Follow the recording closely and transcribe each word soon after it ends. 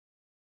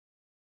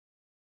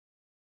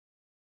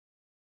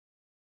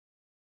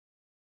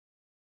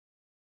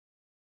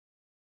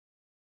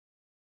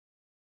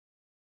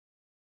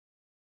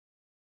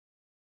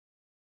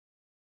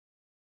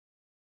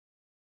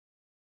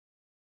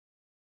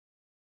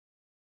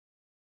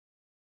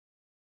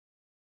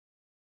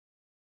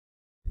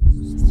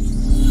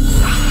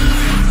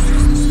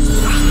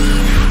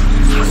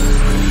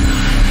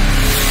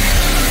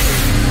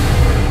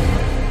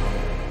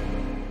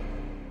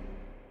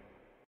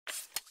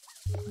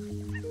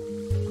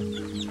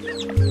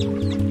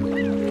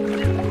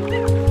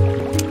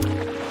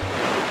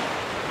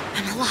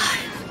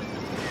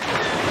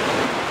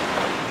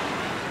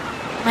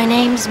My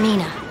name's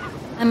Mina.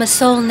 I'm a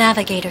sole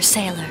navigator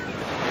sailor.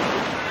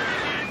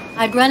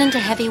 I'd run into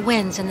heavy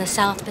winds in the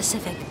South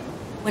Pacific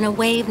when a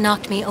wave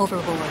knocked me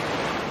overboard.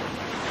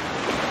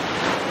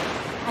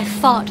 I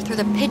fought through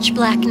the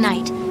pitch-black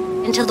night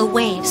until the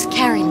waves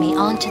carried me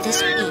onto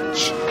this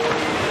beach.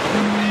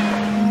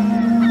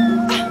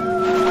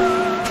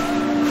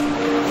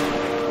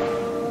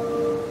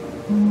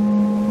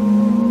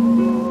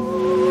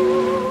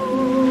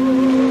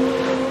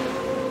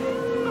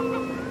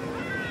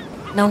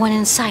 No one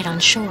in sight on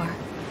shore.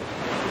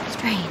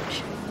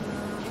 Strange.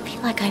 I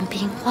feel like I'm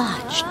being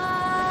watched.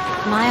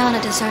 Am I on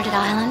a deserted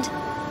island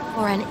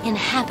or an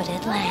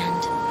inhabited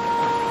land?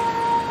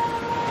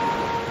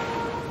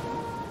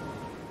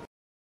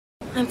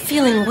 I'm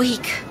feeling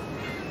weak.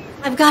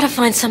 I've got to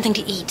find something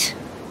to eat.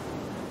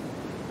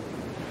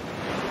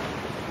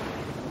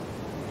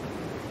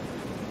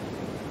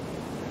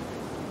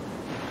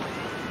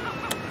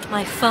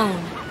 My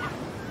phone.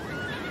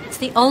 It's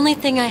the only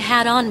thing I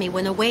had on me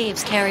when the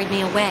waves carried me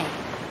away.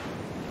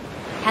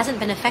 It hasn't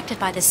been affected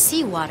by the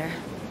seawater.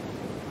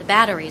 The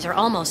batteries are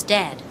almost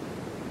dead.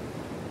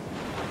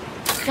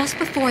 Just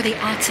before the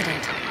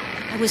accident,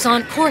 I was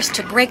on course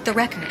to break the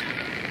record.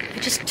 I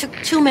just took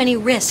too many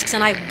risks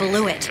and I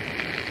blew it.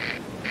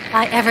 If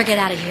I ever get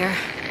out of here,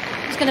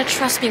 who's gonna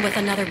trust me with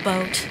another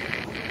boat?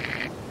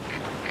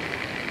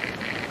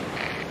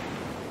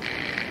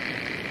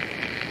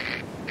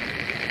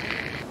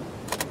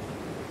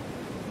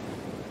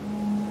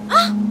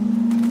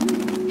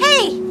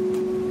 Hey!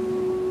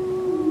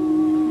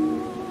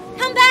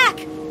 Come back!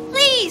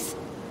 Please!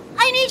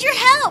 I need your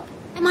help!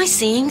 Am I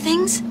seeing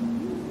things?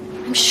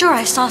 I'm sure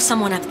I saw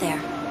someone up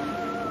there.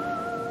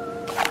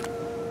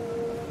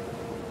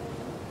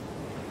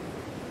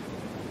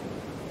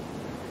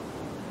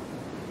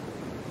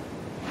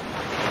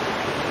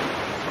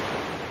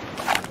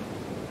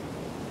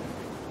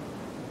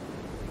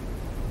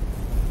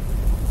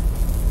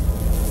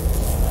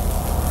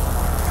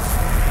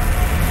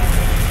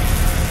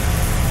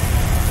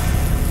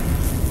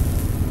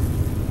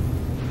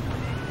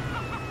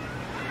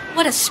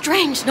 What a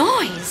strange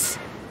noise!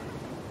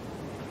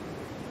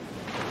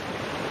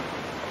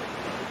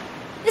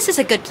 This is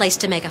a good place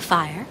to make a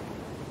fire.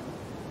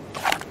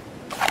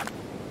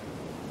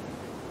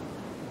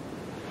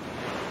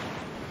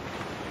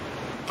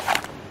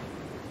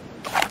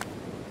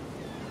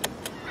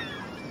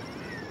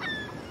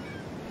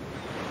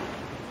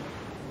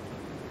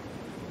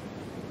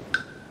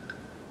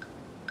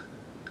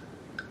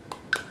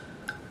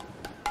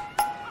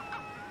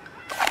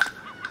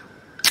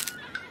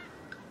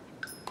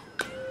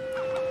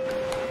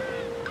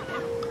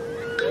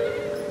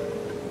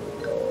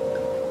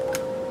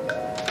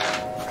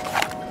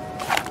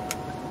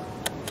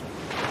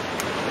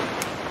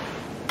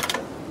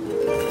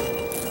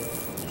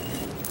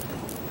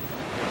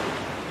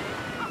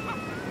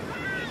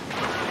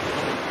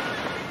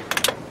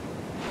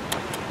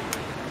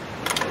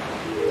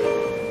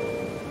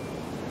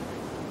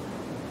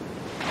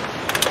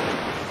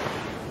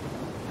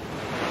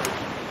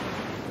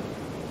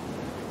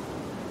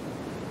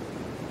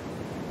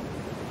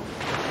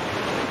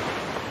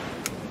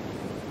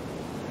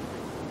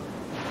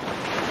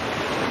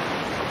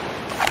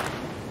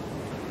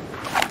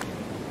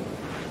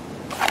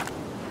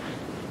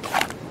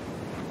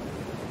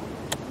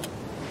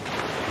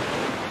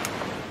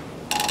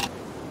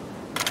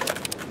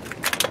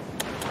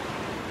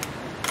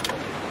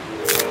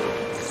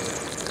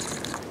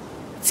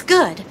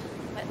 Good,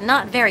 but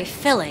not very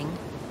filling.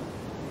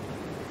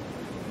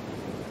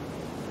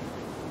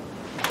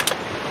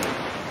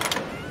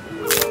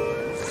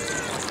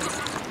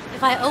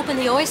 If I open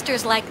the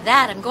oysters like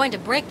that, I'm going to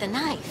break the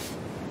knife.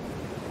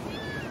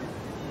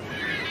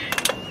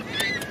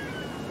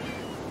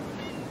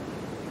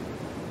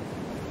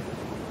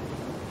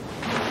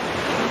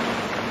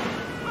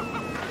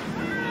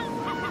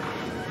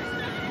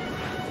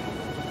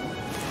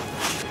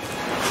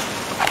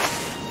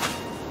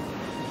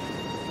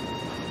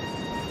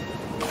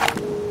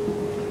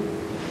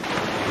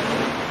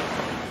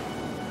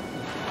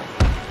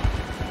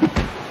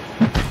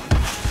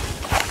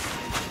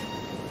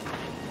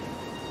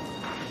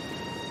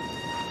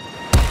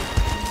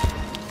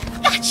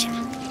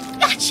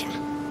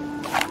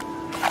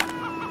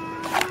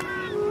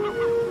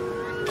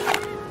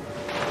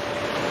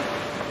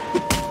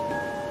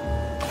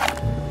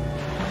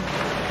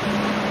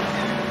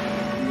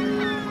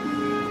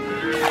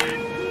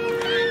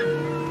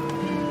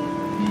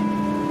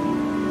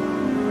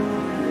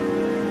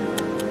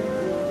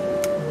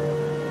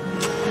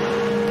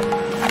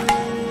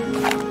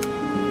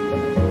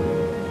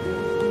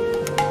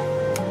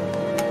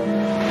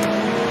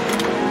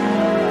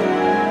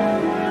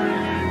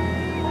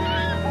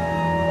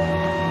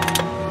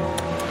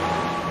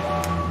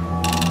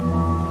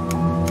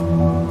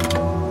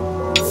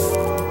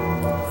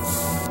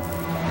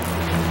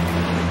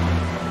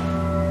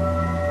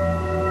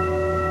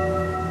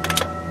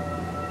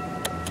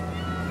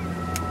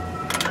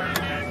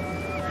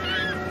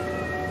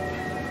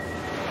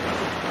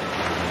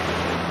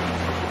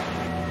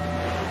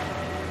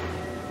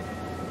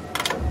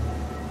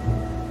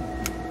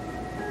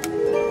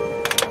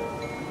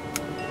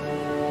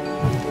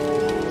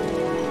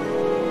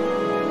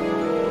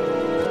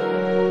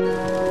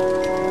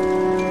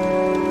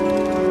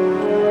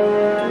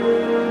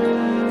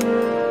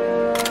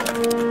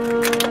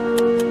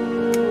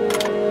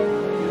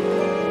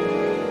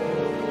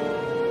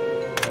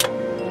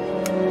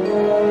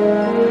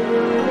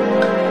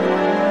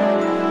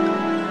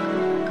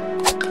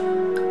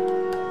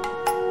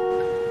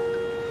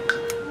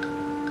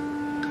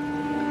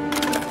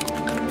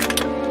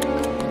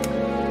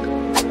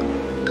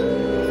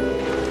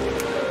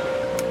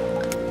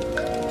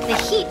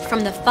 heat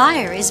from the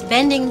fire is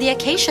bending the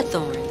acacia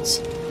thorns.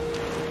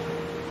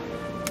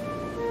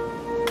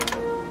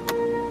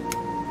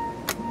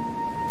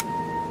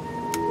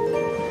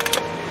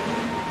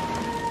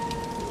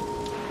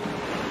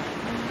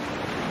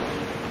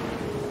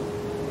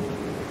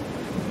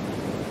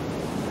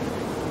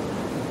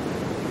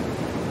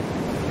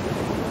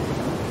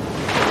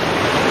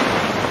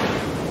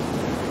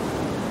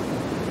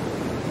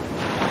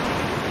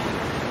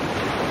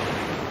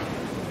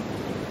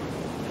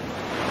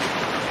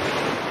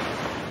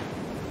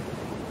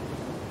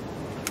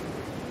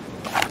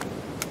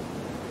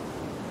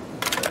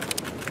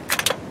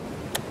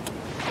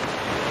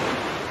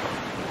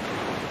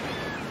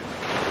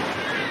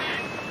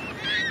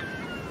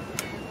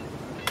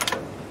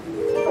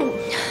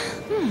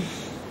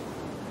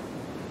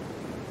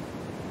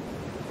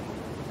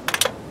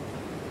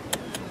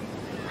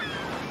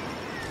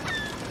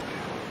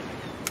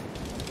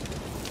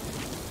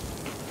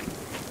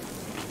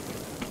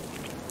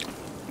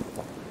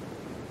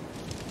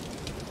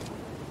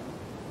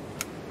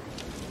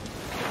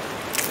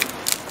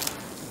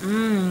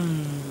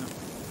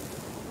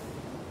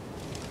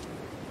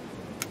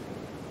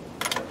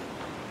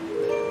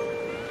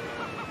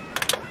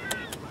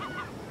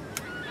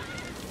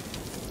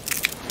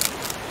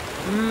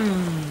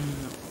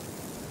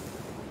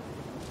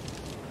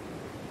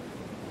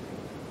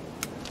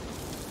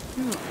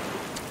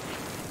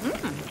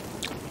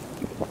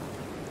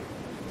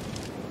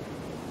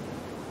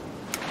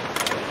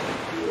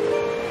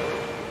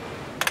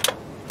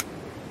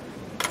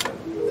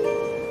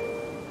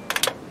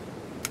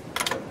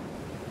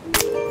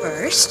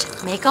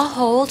 First, make a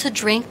hole to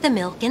drink the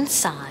milk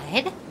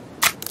inside.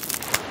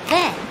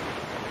 Then,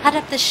 cut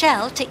up the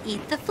shell to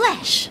eat the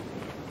flesh.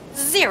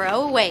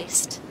 0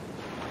 waste.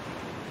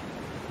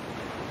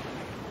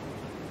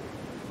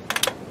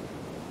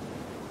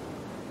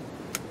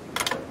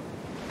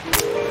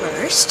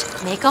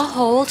 First, make a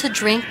hole to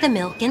drink the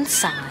milk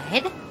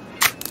inside.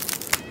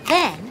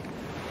 Then,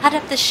 cut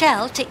up the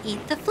shell to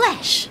eat the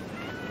flesh.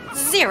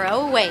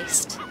 0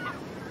 waste.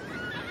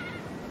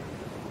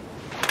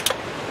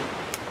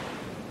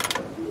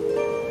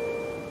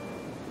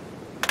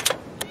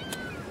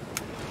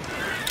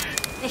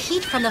 The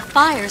heat from the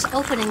fire's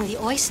opening the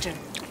oyster.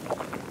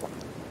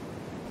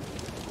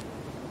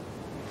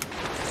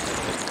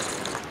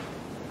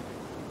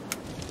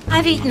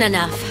 I've eaten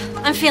enough.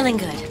 I'm feeling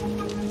good.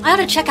 I ought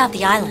to check out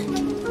the island.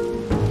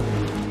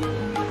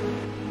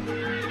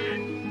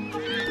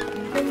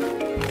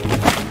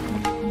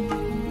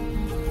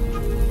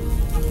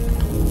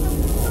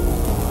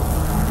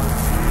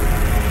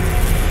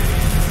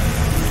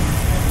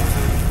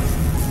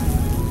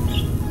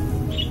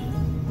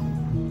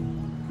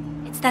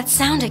 It's that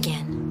sound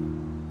again.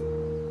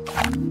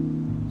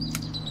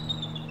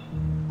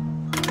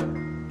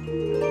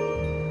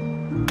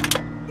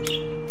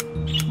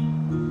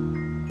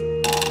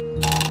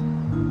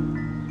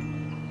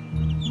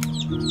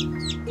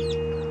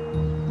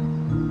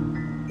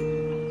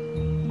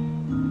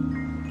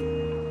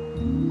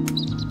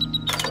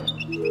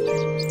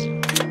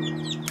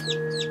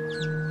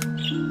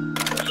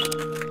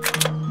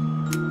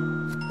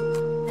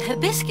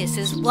 Hibiscus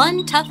is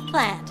one tough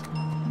plant.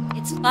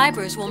 Its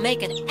fibers will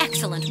make an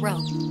excellent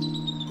rope.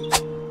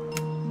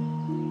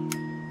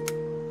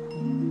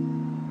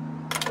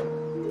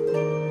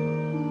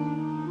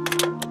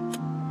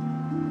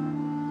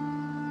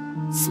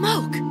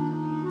 Smoke!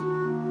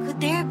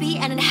 Could there be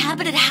an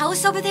inhabited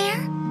house over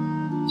there?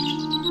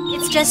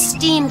 It's just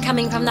steam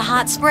coming from the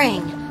hot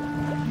spring.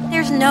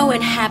 There's no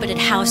inhabited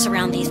house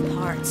around these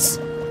parts.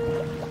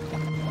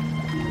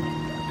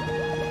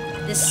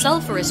 This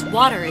sulfurous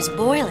water is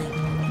boiling.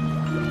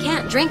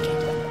 Can't drink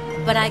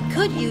it, but I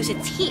could use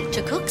its heat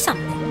to cook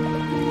something.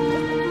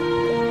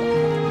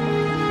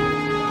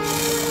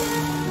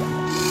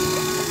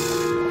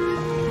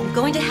 I'm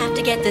going to have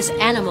to get this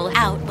animal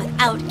out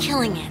without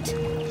killing it.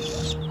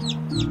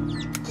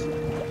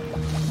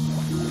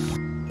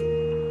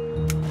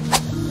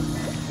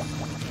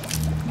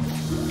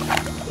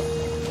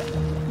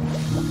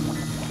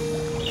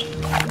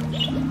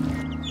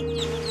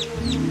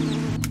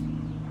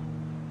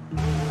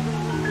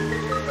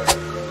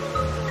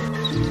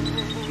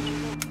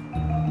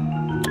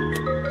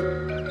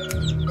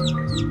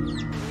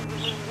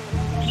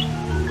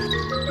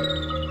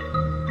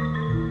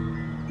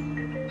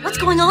 What's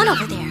going on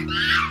over there?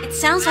 It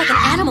sounds like an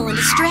animal in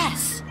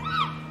distress.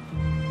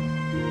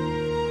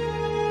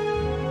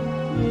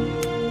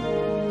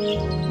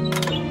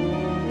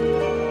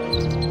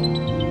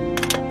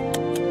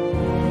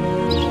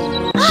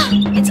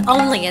 It's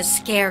only a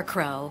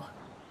scarecrow.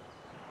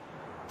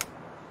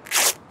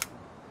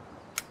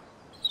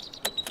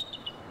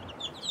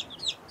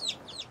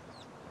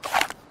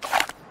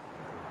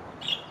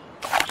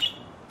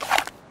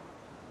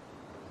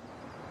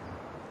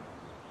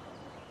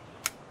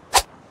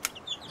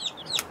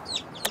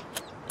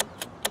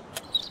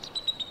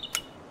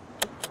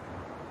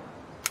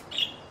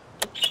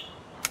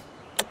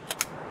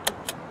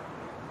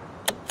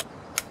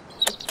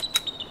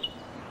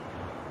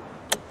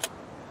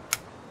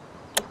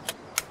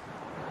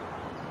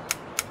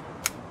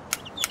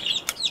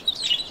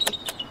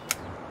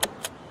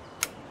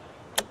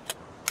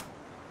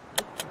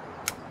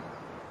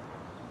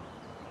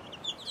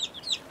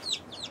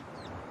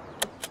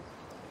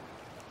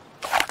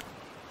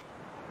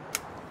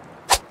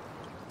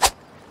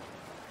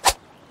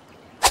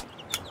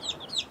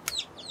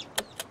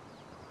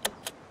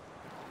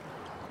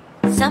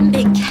 Some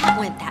big cat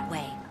went that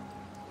way.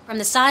 From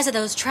the size of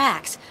those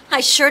tracks,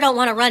 I sure don't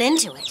want to run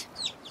into it.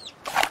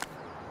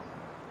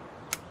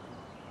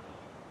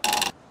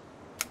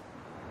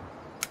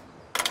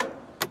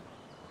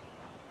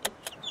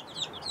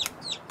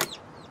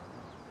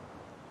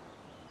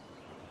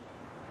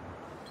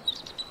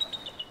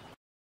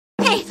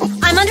 Hey,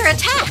 I'm under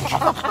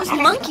attack! Those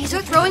monkeys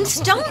are throwing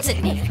stones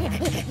at me.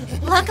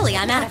 Luckily,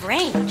 I'm out of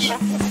range.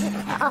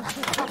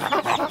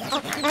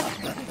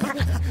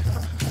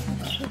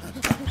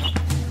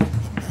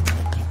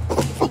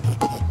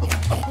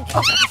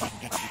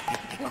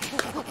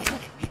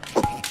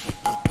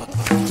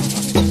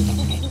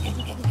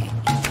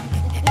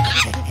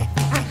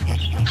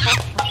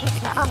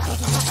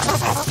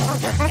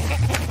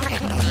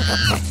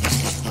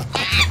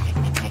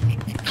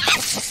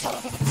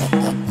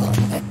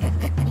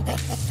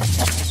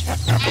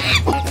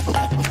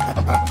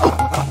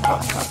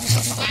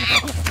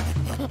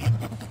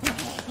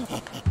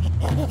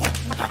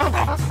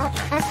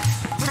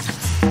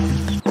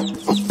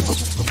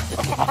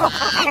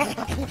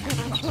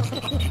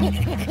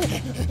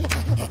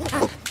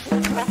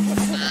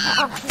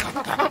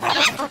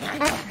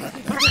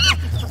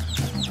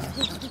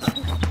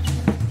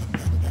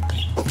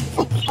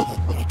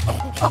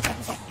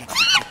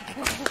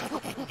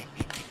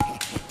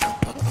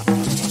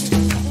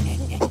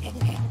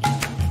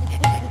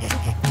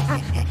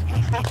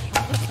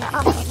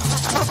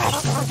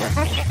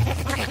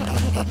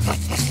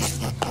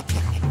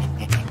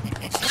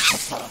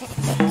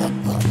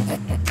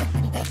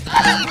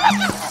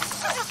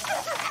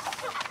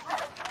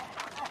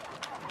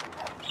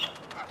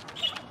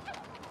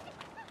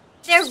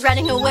 They're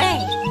running away.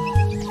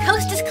 The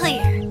coast is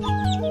clear.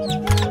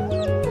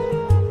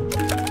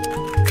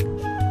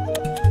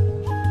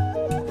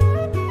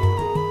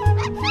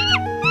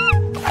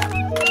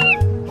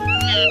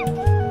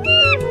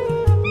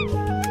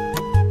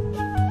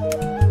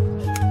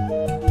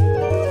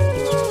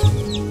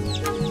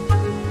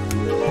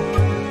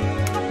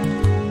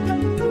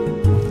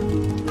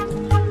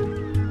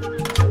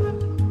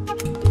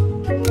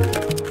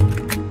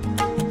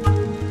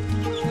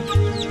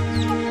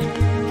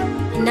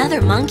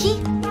 Another monkey?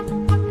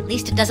 At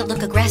least it doesn't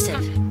look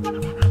aggressive.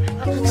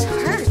 Looks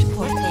hurt,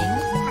 poor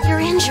thing. You're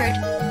injured.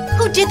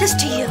 Who did this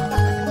to you?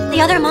 The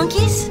other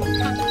monkeys?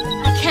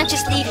 I can't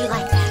just leave you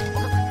like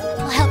that.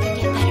 I'll help you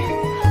get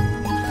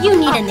better. You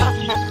need a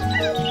name.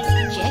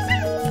 Jick,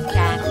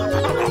 Jack,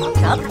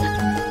 Jup,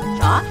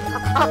 Jock,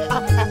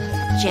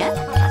 Jeb?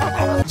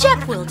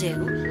 Jeb will do.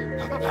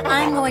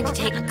 I'm going to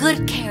take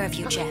good care of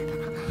you, Jeb.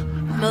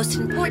 The most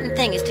important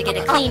thing is to get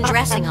a clean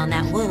dressing on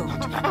that wound.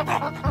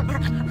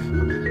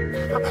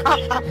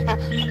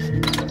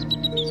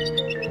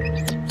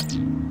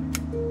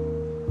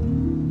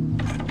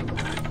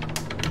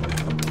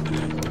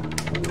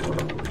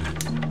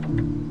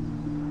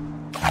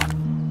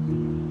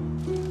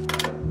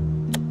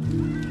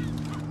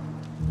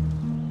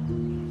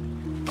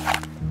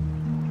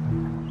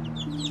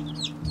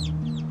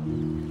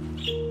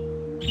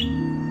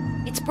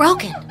 It's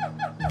broken.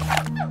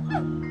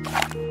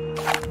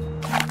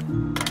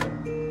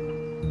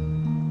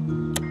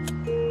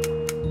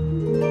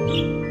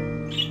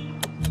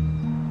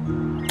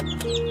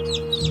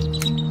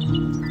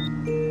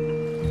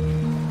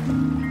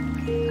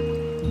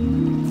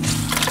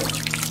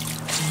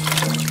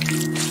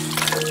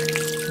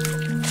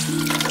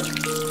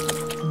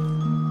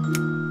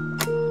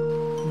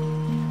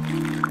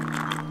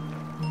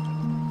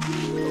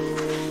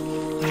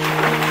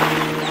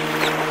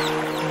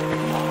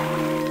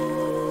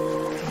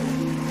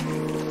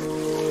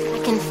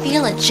 I can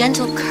feel a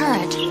gentle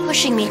current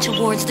pushing me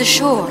towards the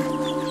shore.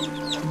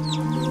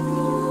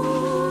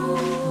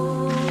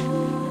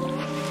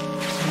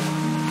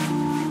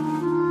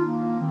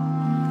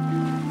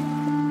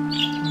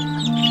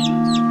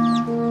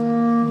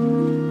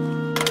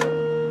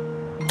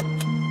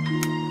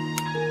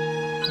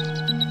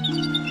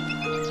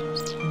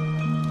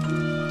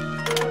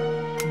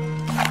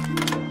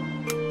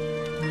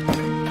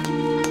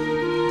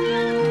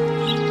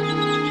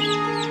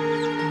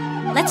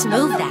 Let's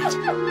move that.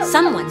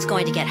 Someone's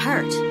going to get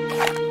hurt.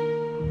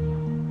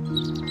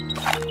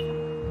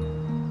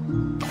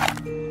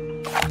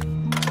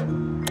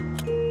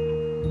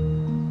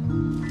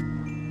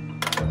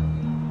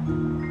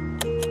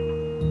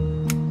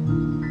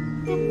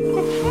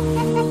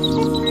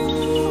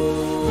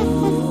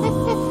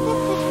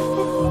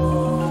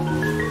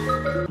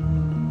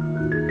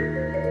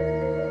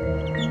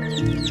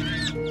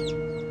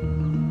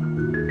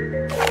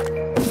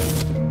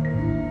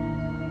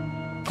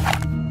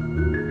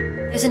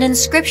 There's an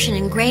inscription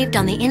engraved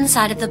on the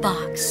inside of the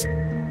box.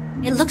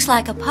 It looks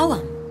like a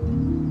poem.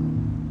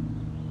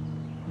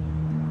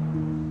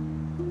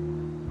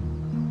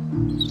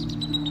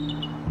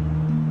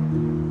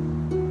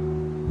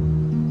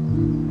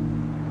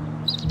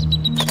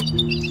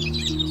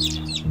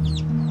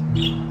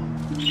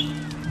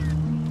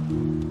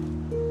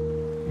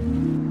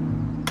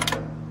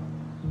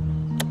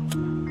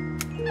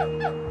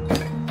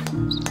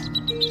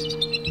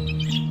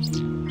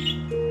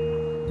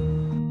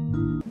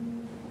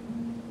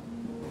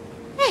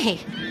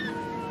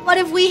 What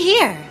have we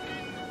here?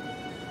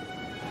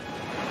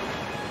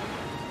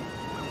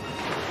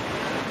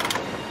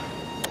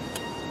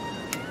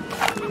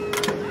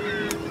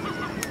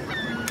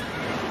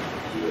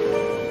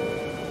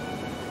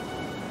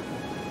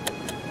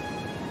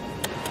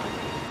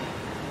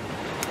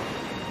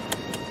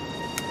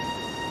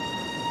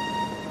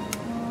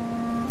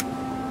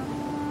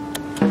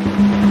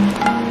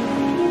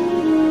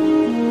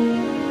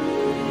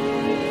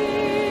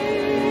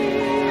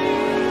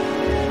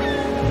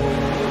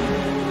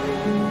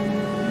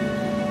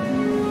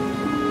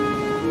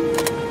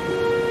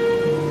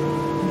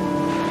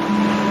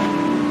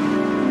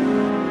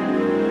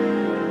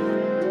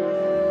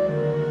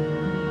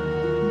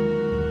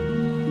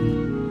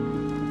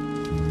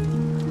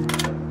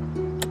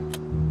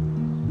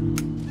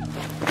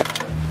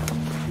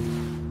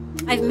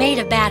 I've made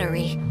a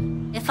battery.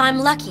 If I'm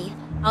lucky,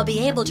 I'll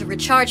be able to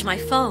recharge my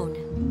phone.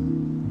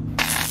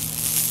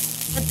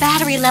 The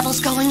battery level's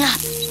going up.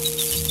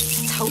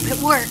 Let's hope it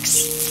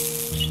works.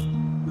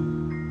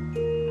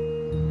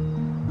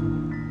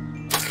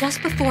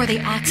 Just before the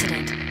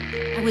accident,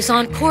 I was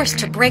on course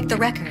to break the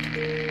record.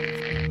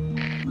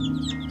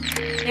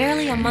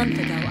 Barely a month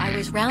ago, I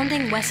was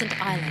rounding Wessant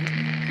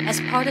Island as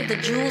part of the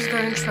Jules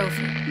Verne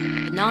Trophy,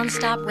 the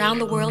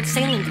Nonstop-Round-The-World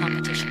sailing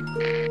competition.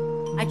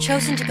 I'd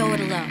chosen to go it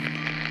alone.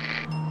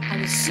 I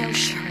was so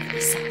sure of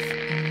myself.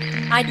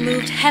 I'd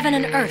moved heaven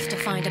and earth to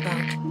find a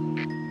boat.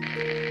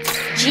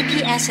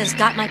 GPS has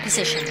got my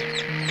position.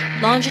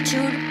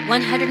 Longitude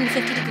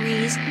 150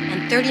 degrees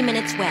and 30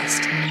 minutes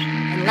west,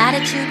 and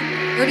latitude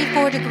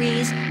 34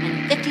 degrees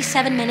and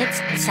 57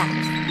 minutes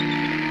south.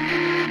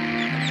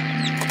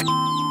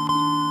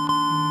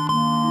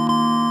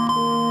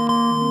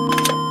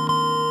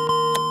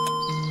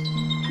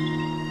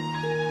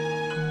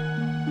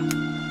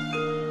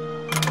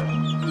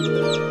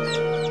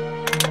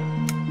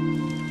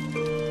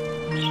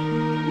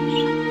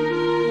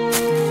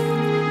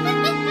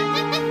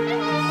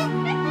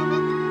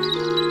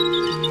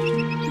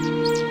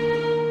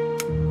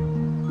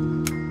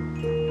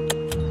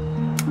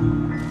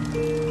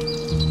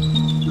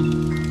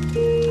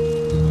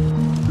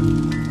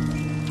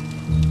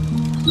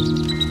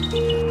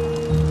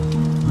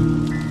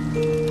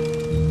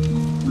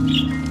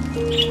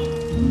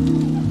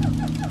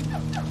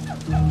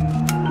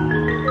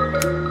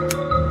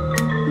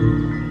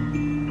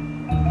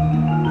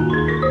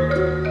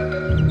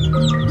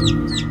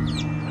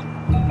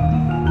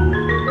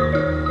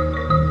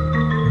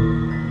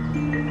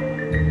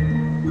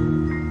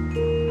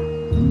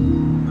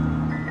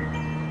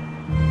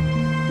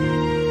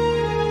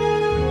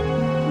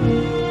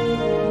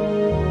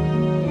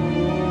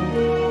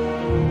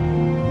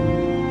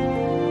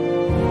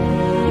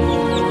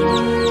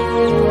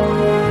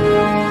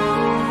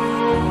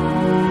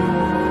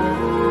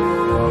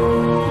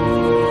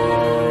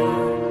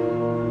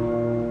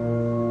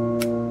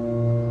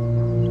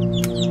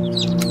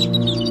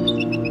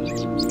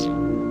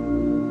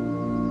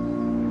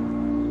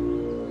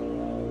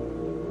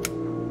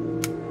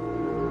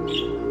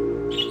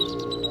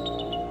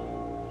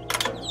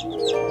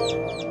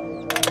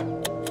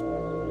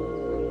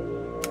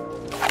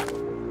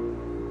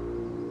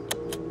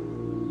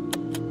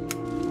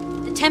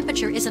 The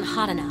temperature isn't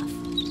hot enough.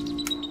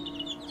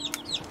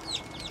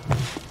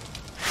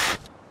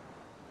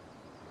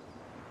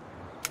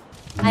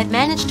 I've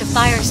managed to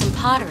fire some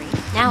pottery.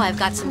 Now I've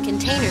got some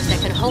containers that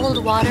can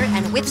hold water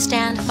and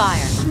withstand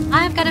fire.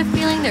 I've got a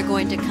feeling they're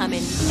going to come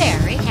in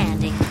very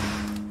handy.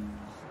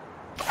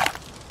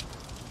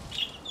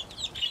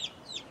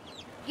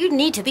 You'd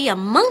need to be a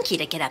monkey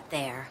to get up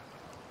there.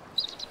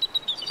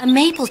 A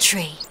maple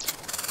tree.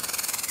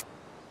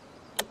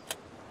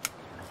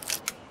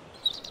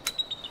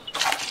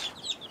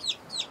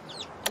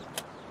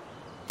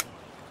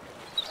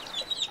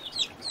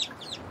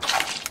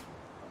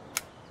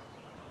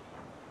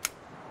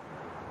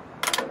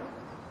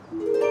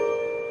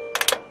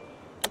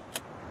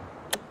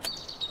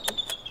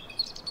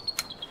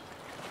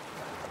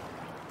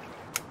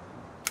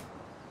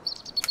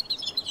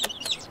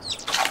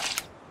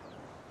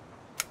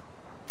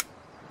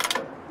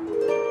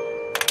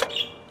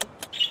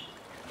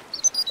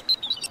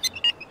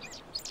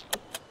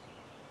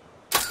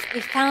 They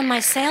found my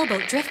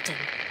sailboat drifting.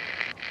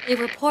 They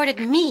reported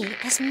me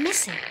as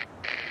missing.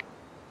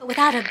 But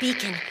without a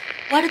beacon,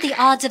 what are the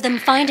odds of them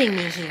finding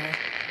me here?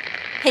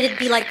 It'd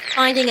be like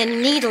finding a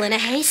needle in a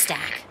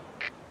haystack.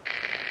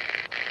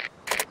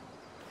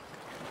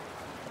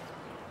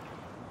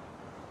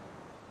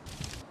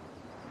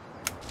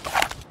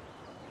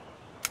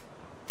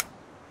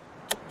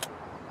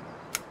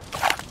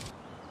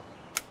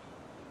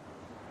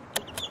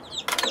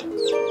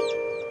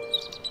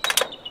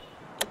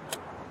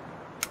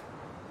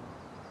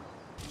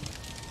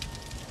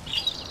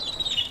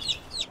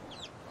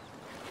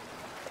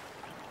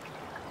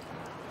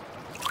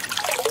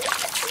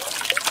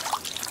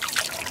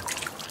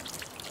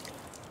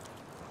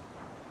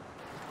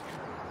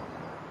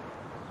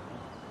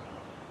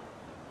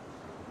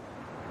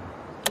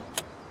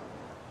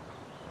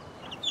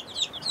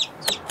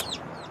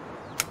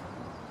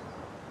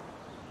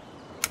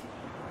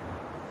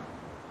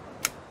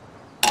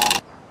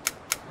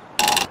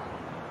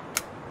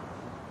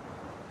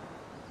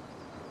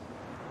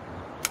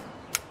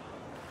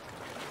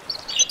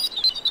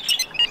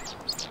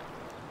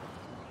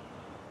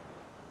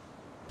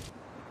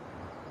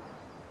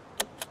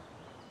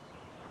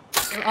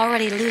 They're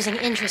already losing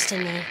interest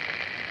in me.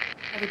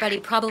 Everybody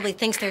probably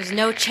thinks there's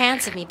no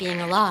chance of me being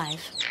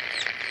alive.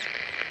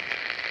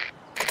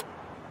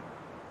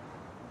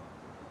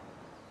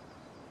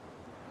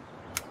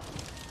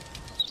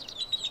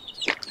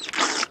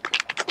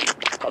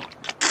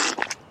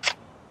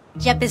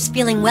 Jeb is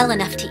feeling well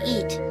enough to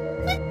eat.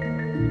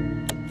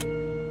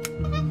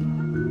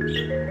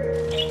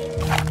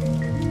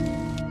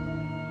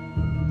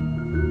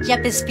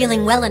 Jeb is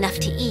feeling well enough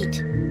to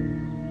eat.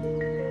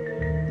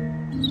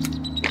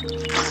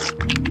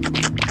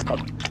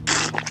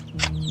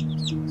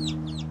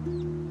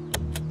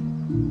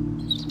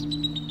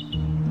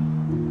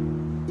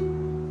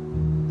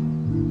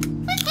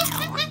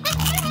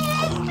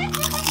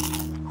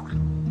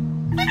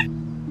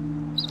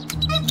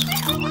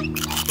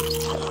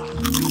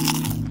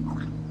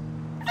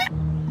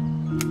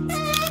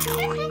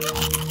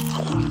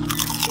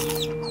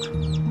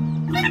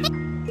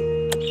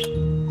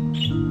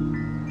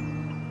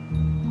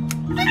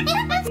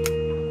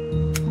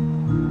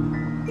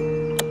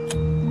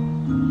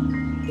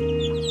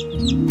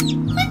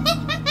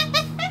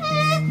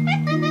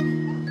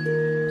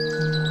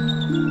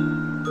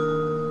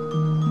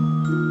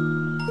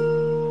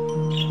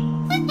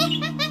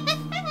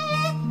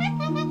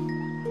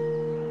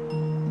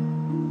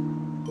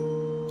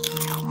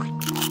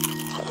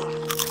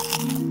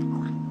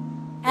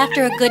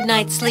 After a good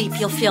night's sleep,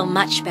 you'll feel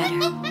much better.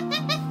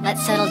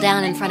 Let's settle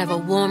down in front of a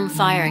warm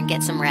fire and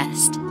get some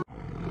rest.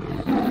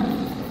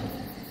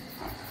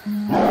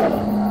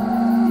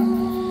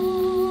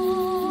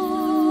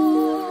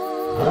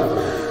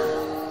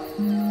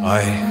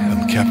 I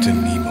am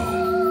Captain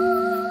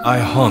Nemo. I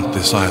haunt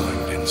this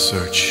island in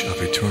search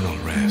of eternal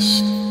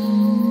rest.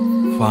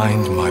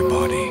 Find my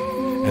body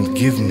and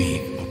give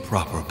me a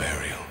proper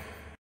burial.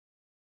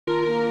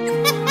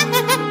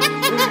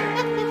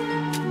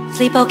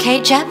 Sleep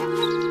okay, Jeb?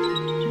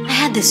 I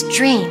had this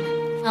dream.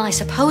 Well, I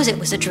suppose it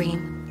was a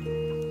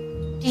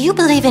dream. Do you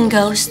believe in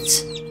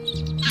ghosts?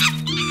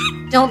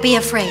 Don't be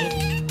afraid.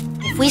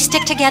 If we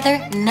stick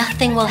together,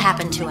 nothing will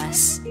happen to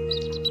us.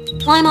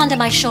 Climb onto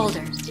my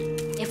shoulder.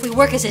 If we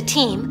work as a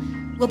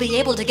team, we'll be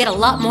able to get a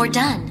lot more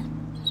done.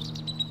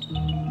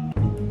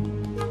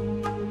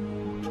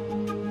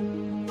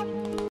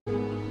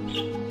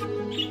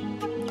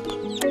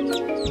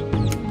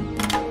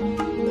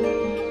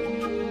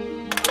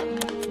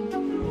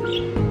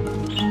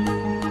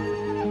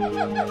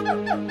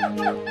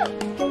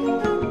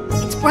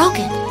 It's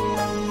broken.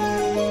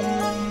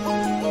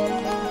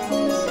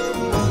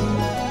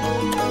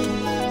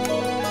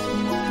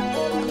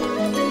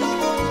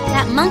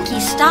 That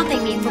monkey's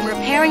stopping me from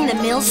repairing the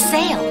mill's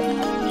sail.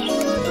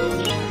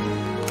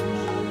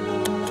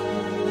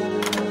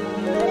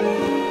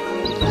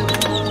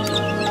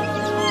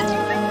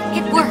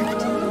 It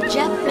worked.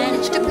 Jeb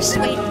managed to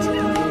persuade it.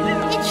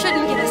 It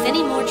shouldn't give us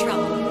any more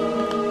trouble.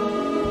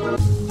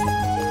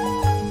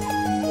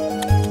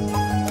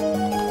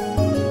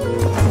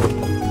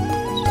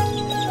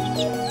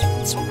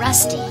 It's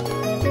rusty.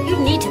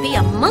 You'd need to be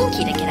a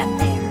monkey to get up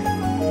there.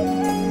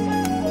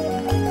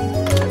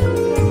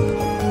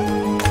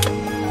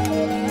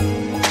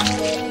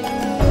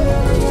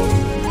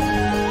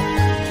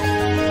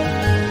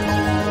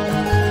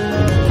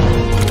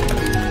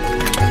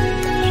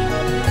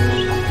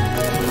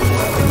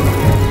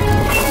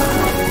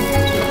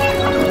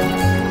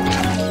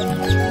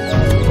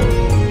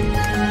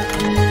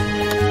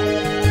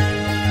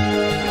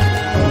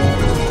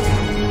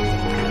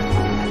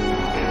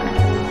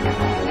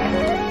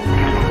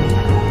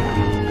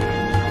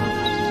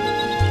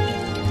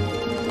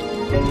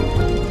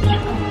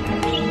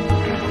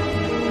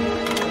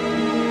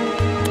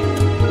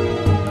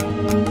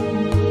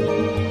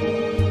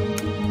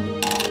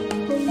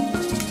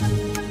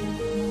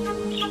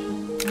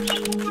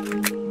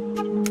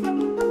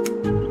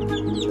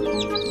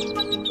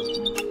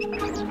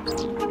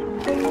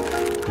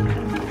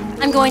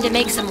 I'm going to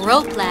make some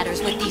rope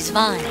ladders with these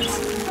vines.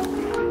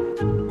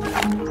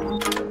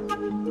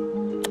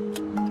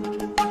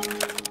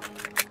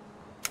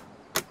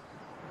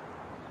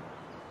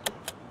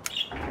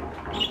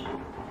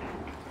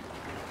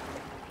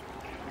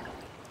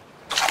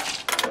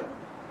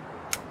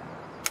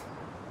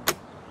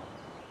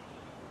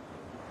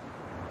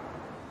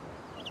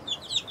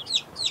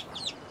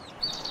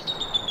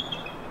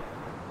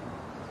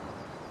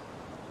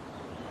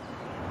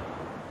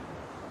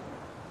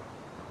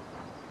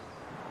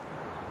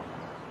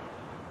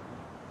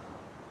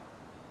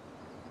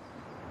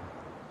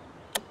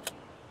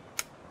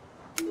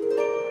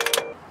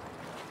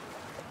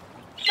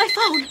 My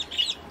phone!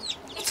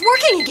 It's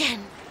working again!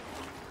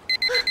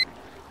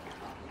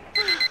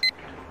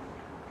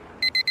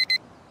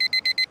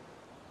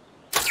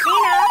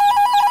 Mina!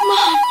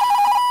 Mom!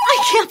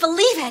 I can't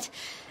believe it!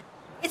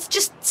 It's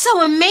just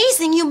so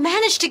amazing you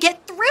managed to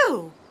get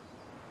through!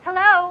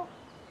 Hello?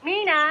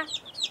 Mina?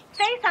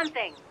 Say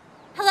something.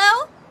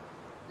 Hello?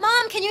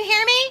 Mom, can you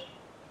hear me?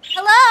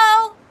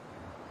 Hello?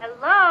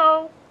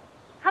 Hello?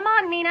 Come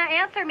on, Mina,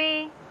 answer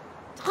me.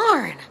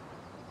 Darn!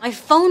 My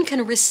phone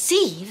can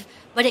receive,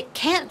 but it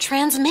can't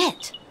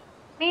transmit.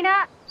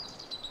 Mina,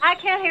 I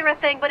can't hear a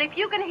thing, but if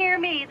you can hear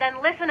me,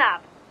 then listen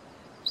up.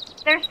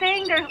 They're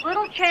saying there's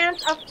little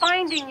chance of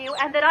finding you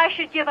and that I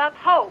should give up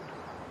hope.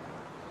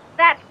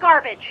 That's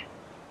garbage.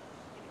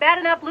 It's bad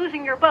enough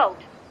losing your boat.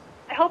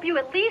 I hope you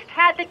at least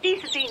had the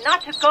decency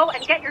not to go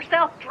and get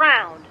yourself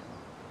drowned.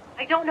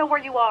 I don't know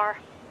where you are,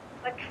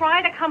 but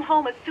try to come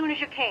home as soon as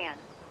you can.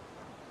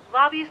 You've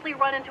obviously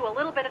run into a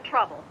little bit of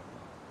trouble.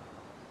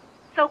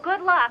 So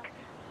good luck,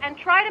 and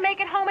try to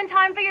make it home in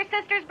time for your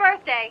sister's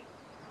birthday.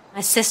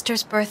 My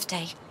sister's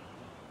birthday.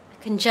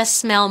 I can just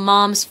smell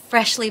Mom's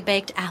freshly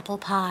baked apple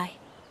pie.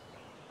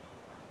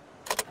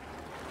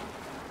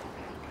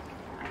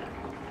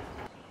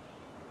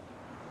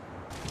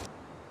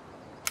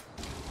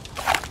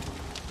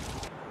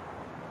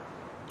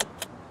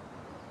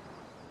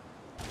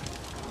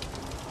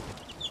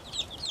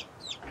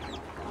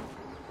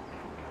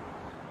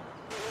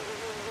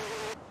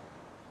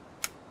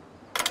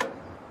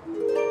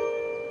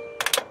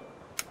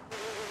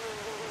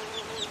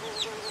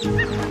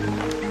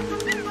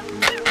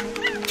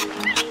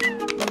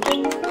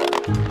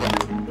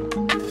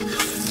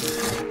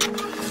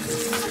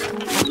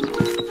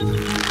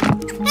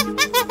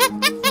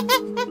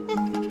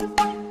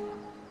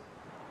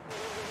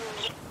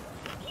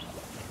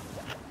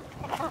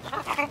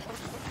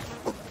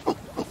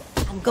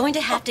 I'm going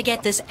to have to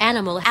get this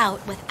animal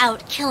out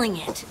without killing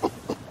it.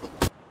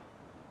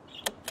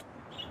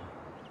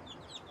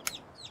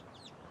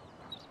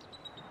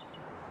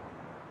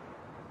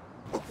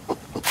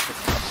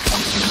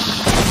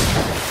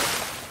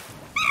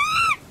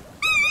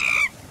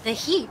 The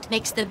heat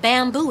makes the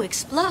bamboo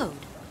explode.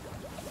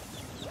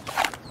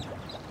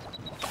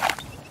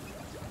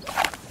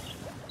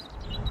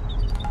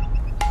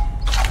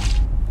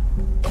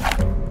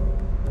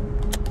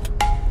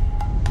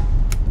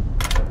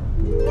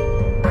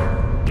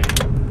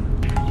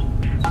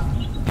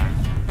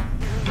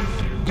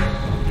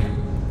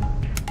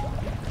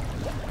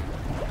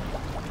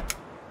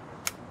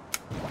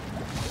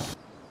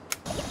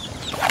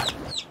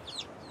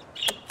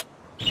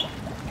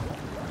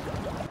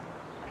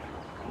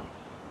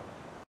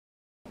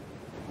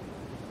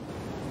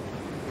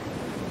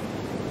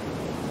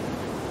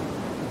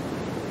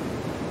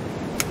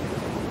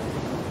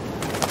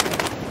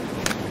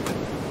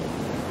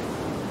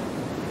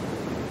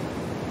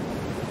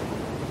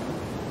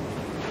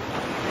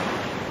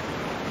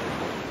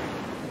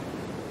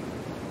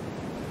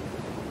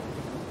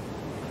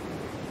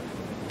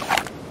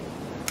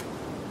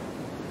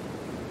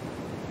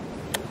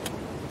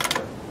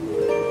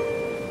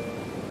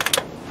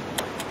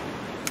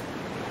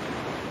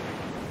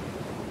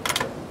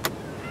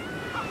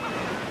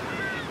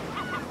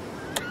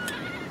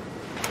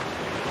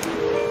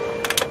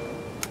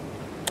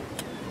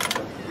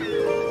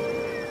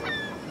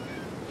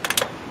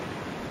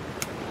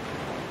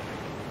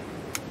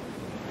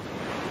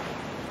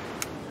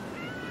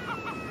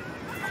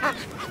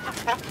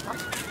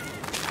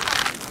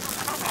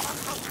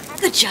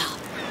 Good job.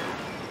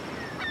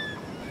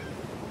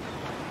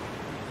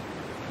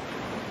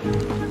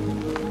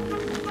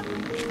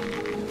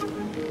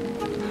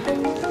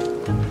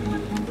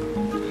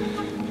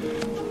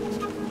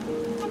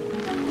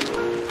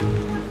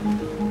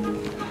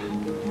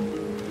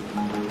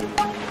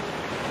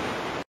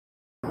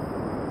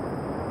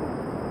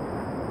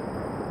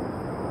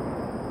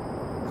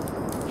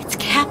 It's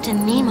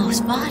Captain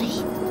Nemo's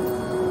body.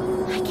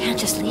 I can't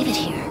just leave it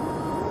here.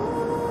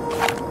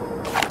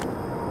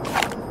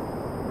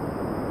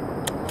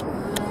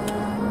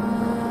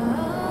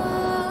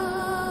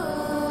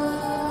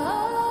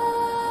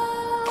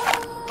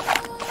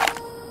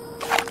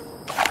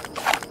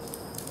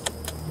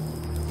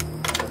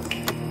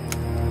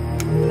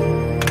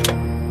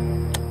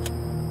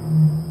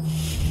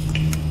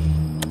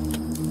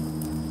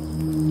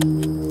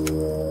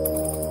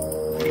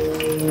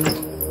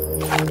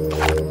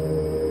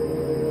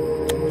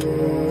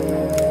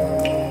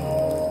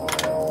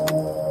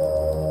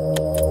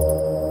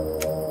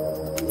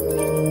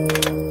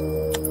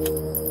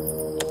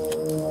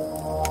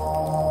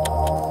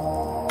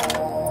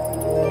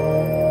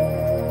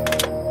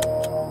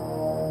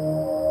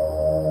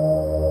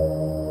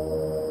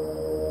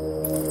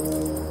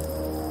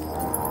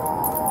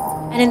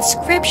 An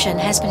inscription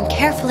has been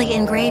carefully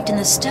engraved in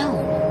the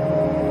stone.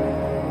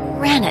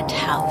 Granite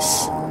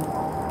House.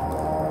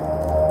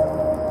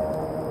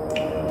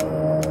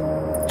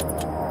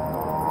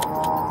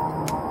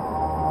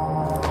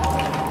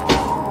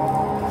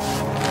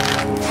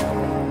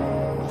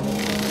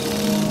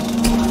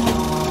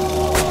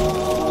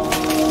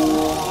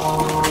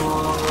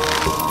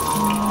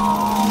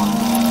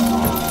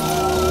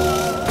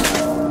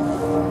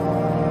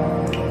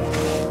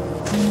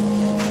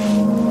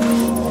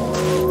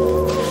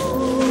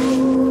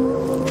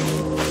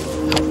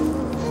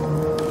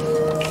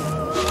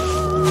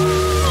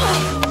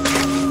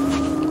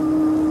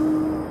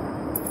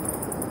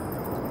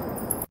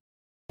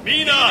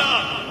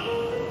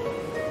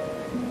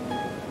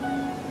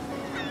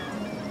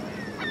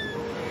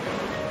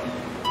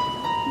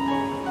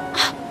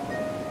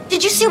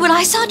 Did you see what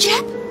I saw,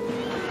 Jeb? A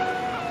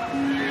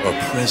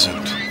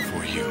present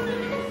for you.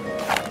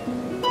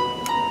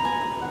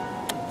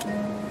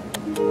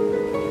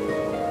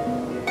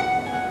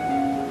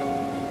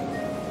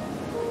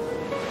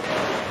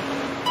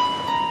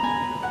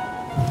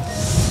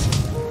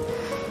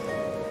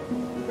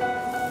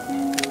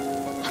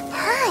 A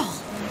pearl.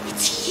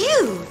 It's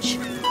huge.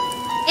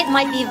 It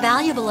might be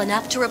valuable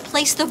enough to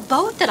replace the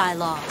boat that I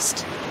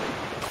lost.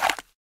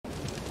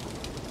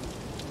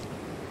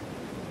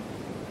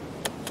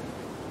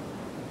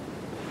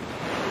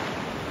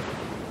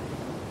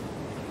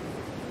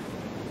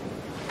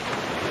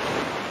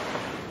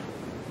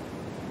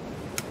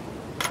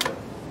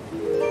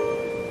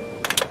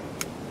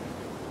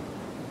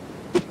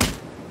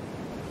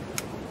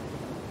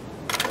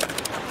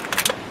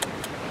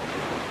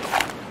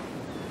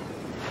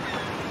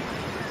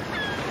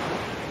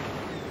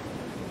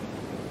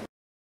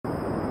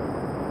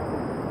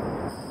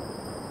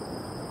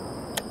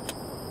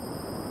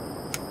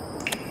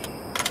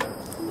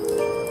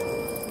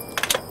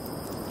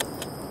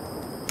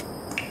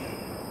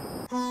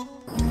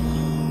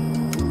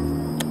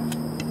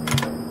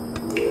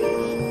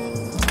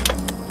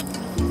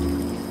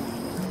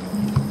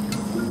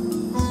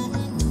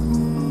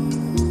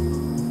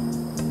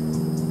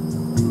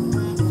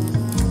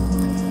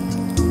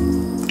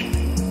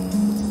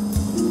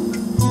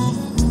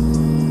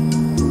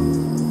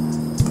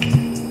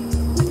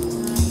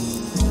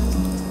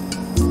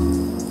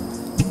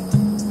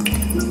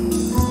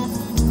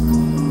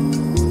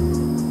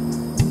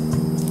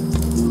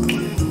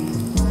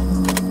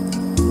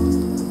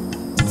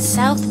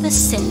 South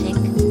Pacific,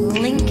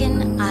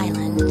 Lincoln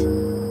Island.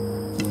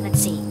 Let's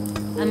see.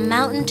 A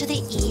mountain to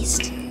the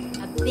east,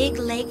 a big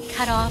lake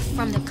cut off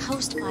from the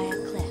coast by a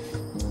cliff.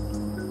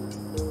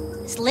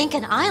 This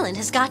Lincoln Island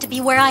has got to be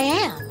where I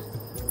am.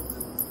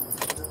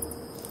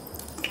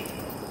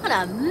 What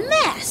a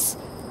mess!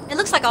 It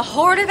looks like a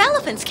horde of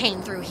elephants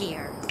came through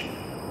here.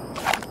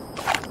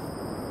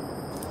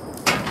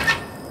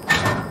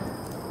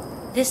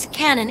 This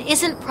cannon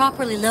isn't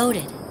properly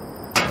loaded.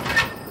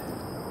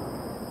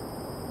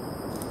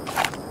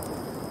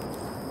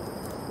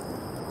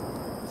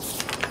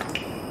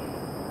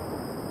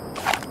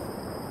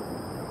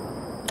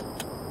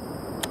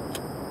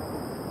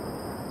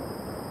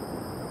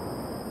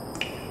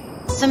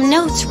 Some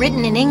notes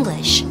written in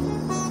English.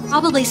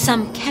 Probably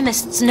some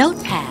chemist's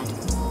notepad.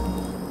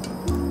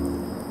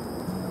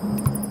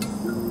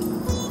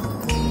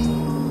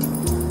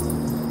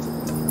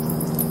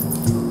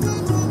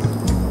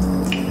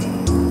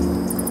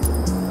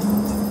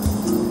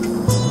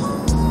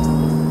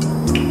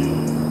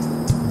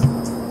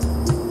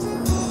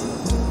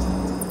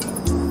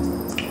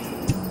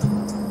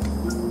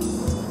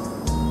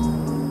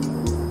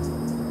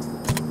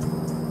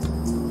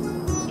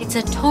 It's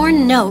a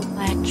torn note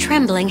by a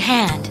trembling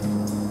hand.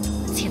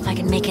 Let's see if I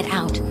can make it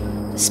out,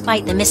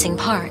 despite the missing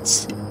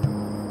parts.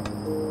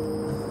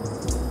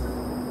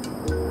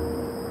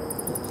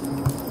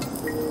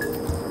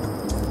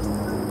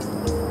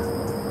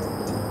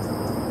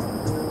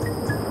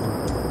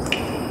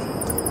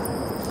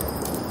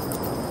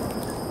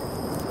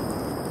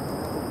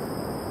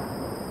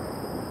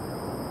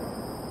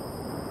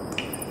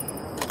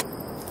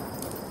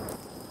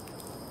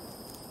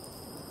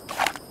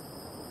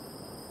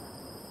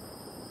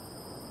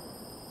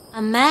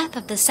 A map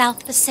of the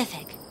South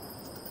Pacific.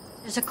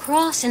 There's a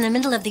cross in the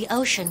middle of the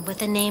ocean with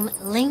the name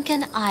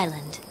Lincoln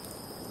Island,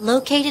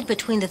 located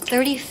between the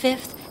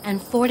 35th and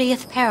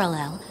 40th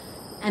parallel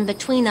and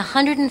between the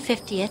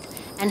 150th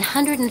and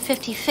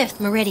 155th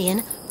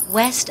meridian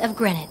west of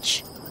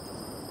Greenwich.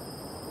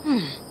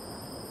 The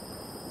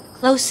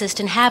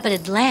closest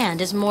inhabited land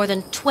is more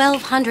than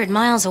 1,200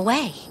 miles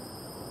away.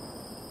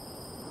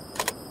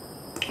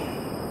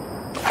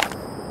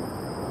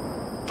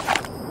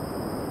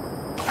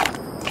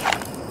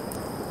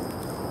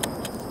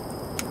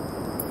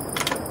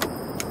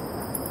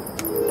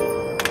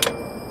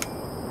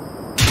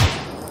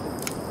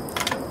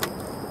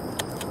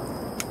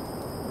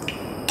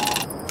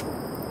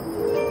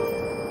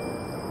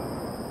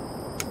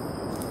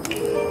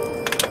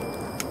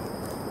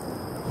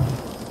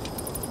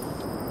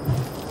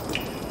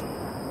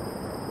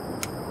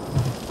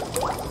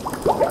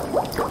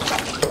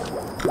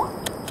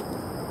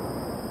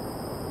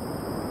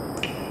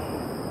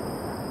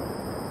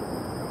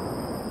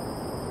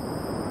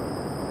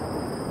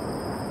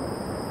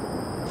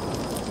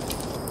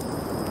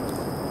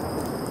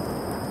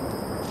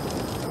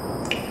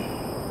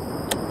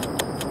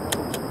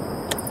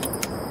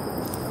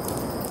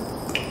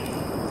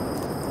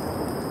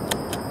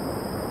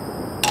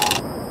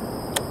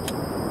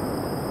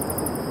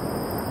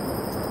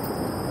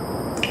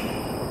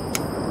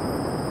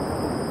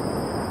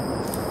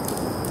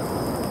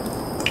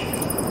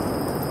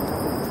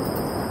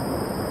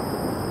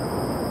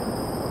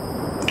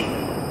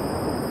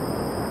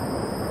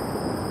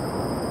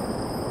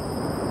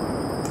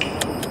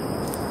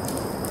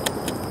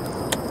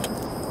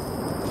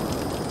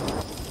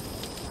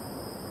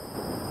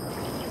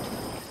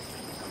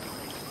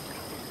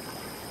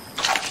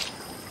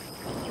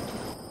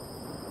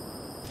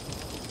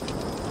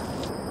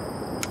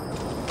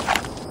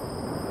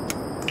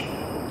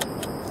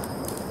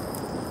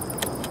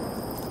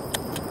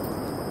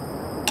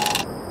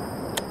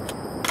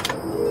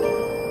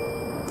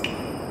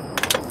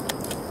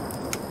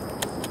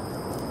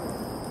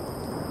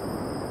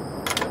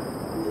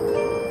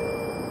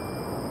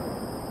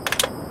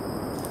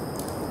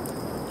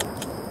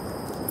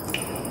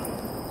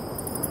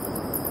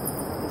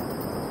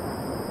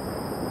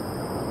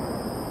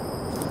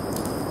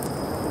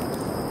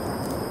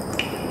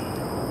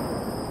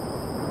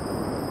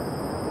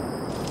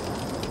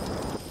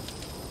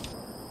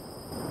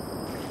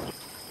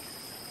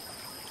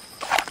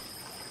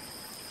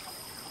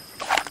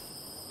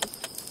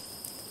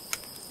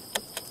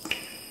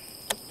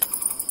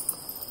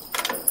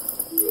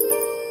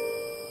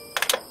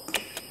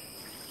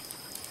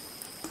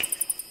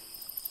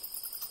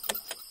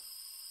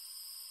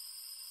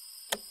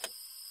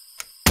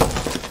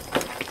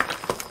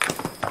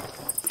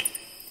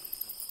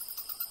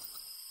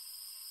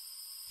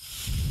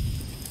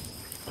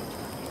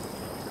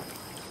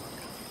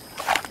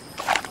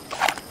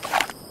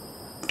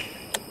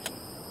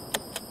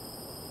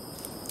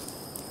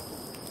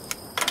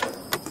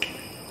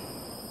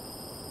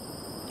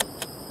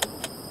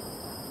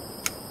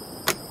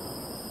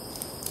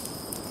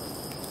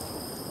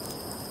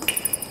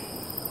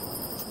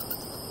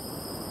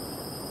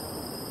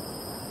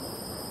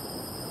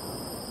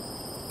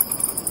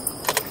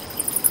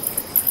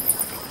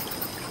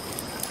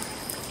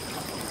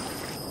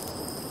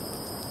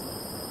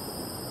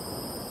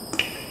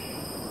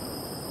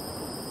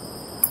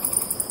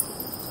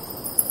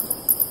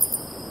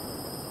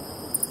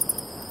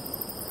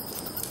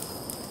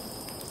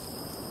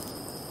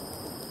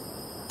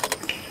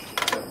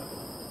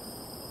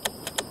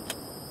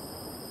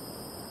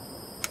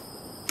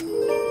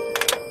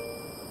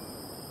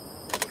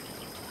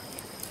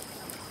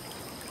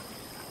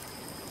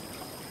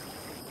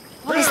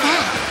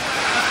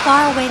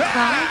 faraway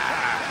cry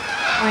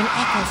or an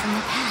echo from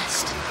the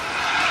past?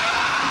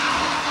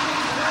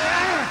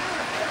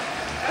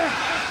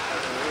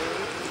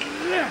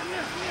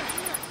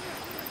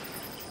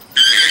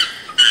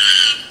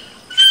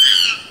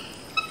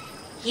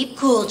 Keep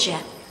cool,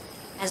 Jeb.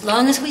 As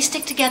long as we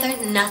stick together,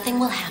 nothing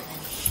will happen.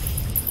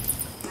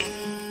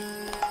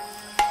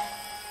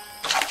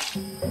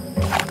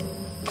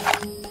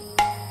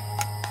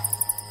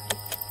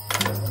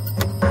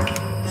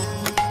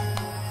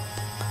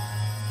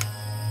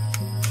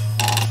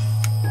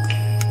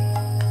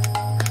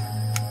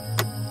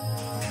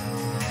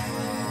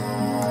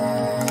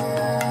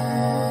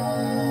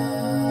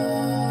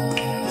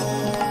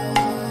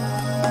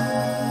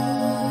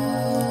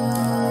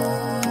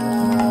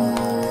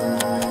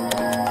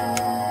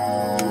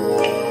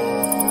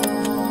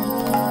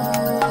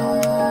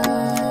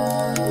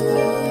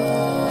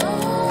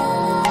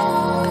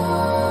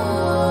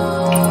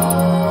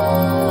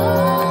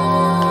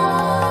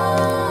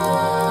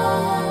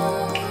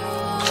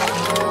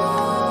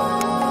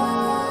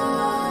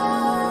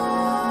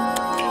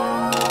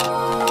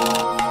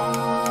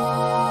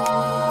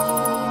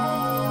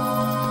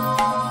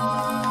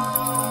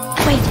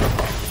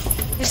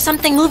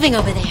 Something moving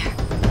over there.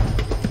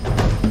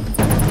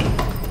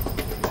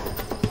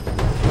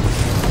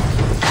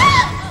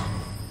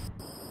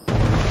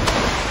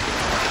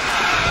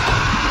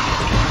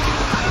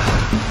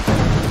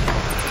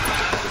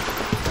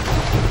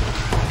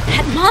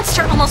 That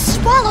monster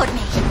almost swallowed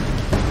me.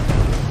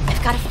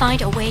 I've got to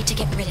find a way to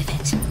get rid of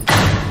it.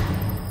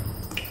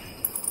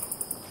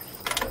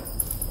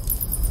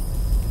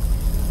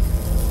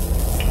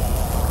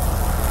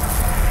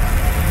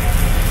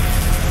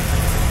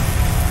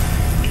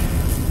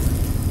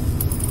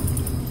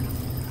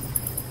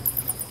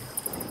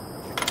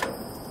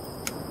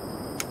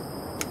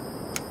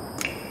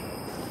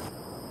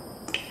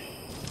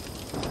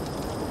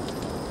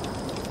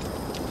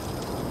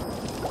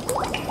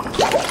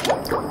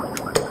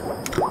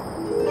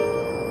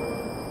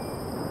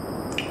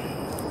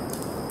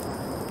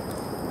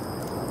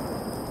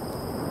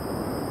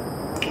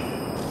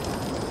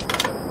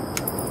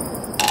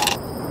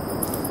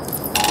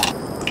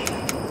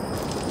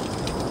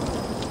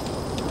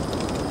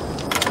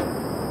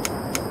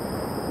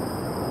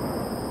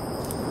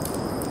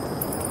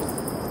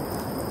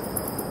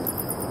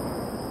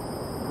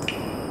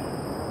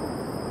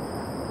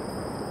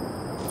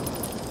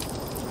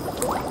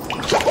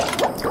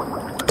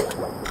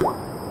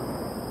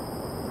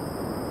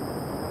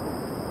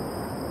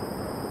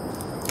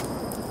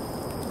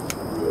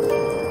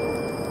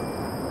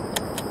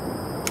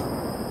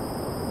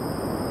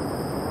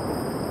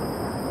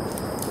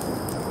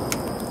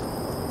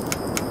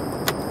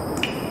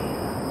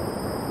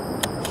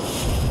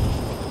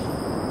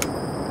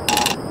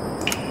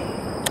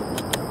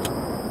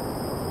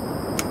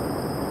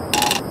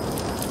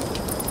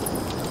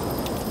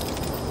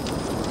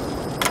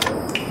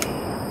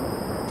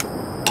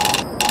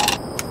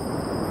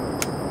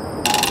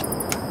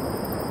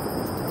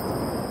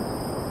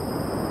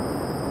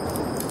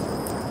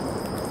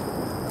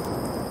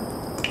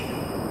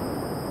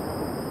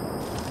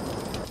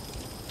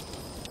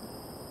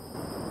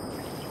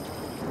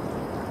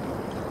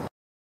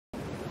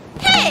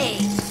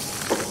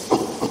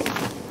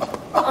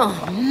 Oh,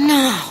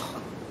 no.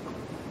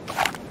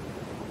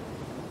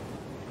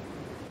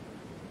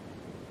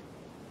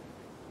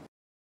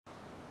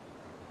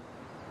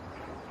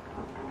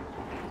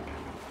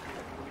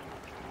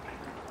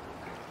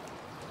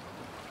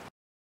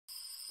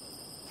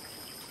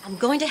 I'm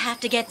going to have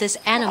to get this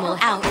animal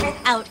out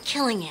without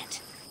killing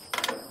it.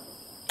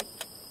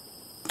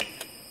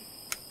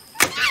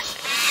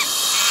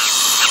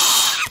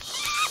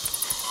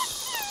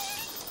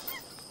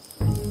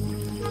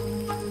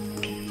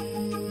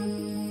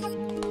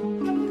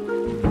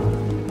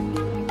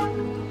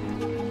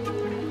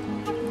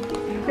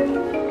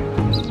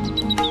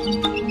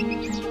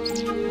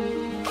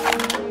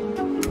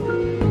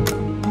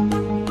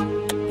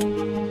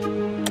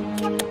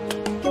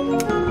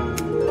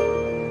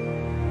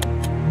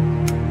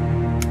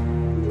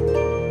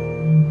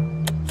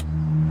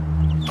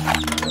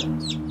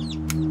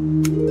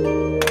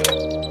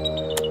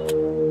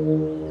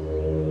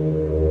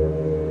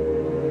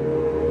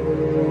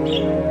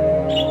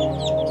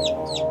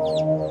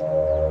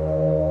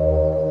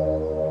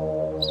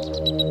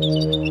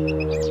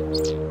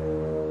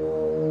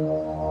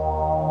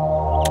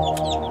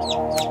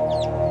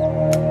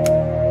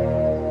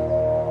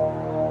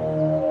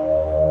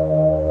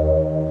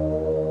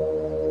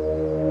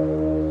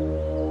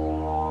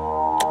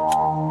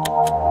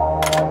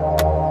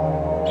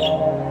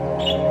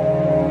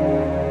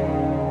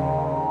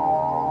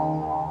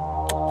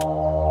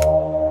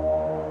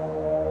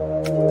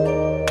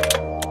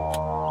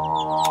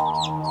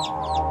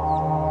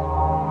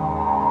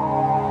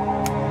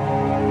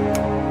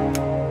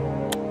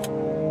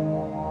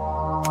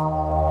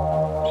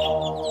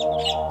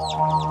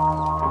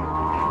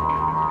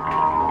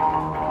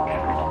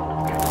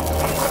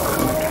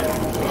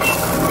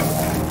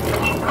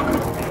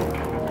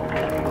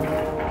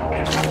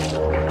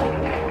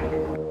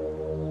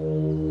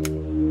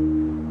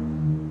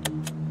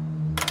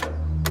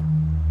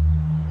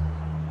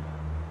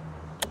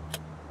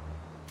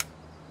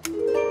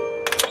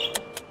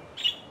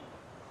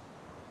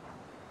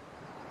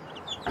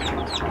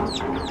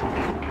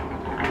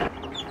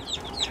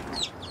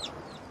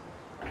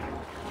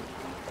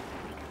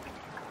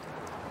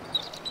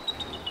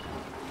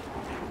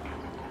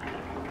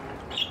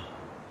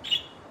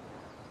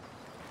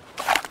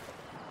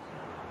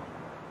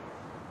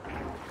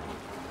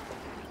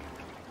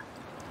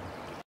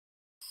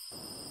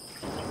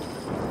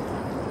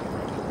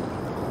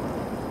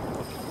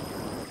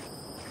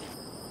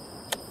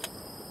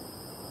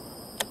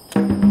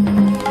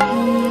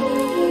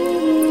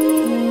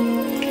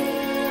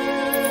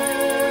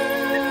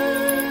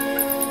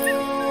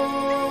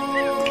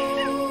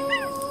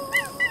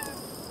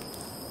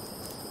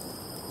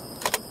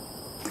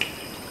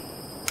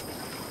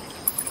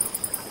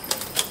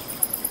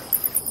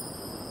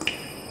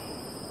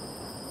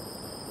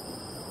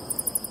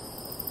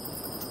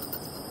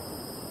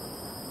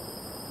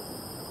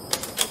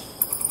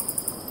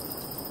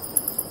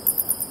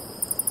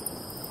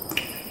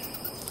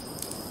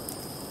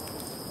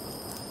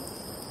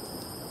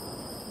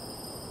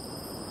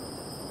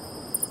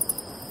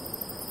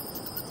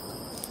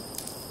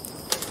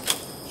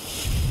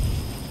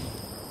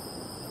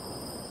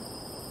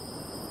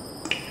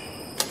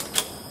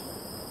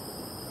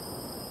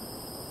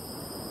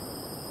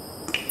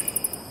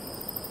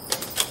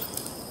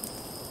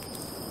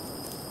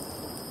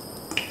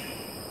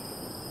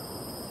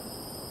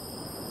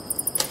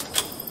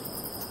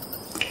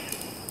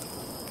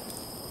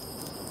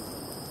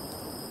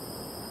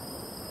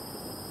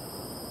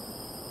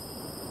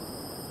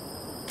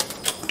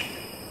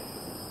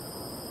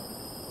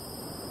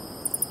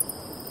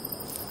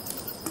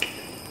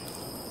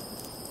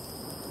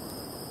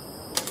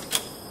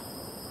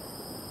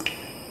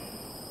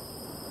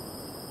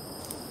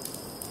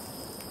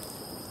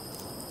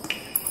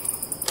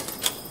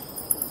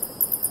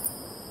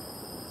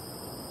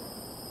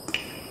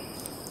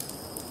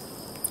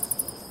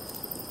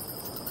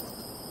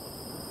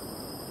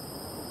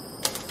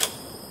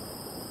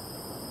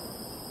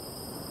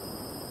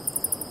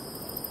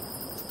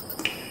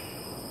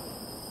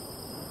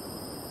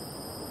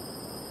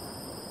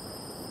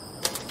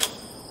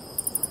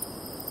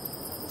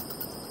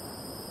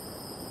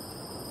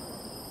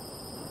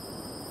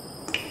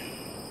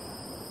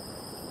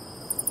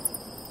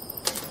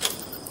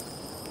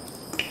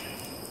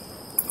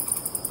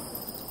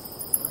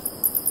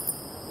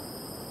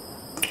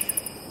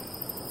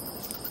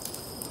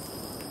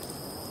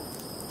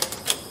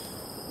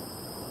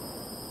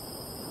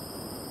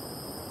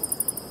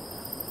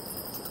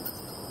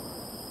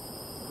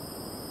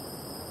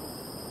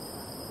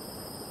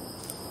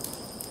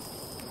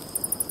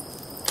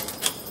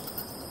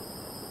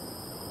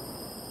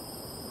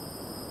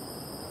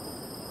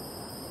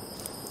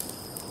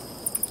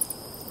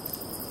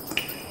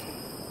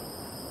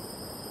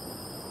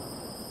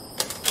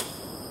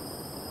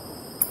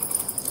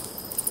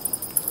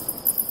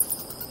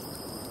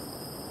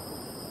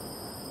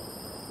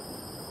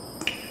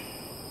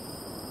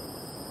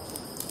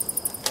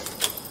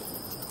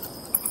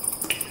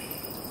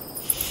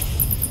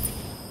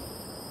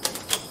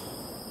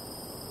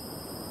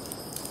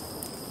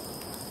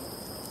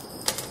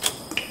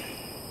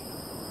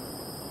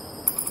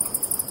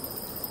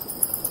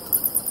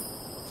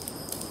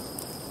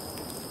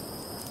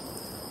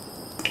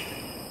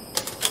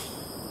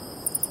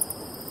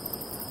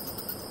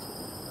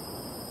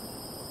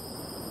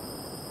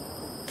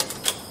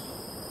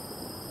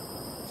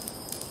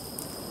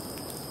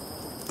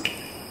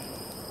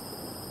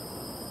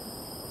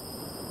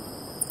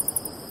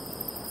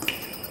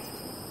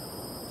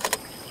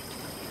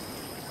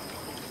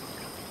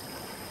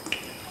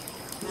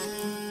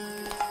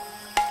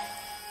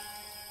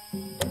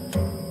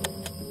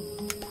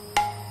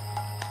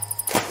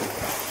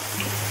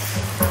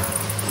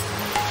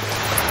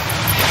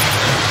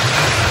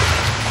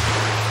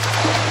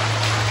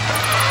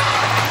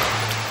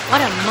 What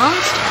a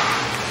monster!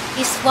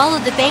 He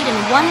swallowed the bait in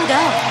one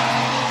go.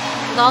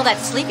 With all that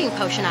sleeping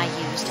potion I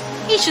used,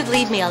 he should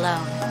leave me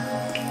alone.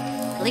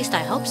 At least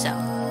I hope so.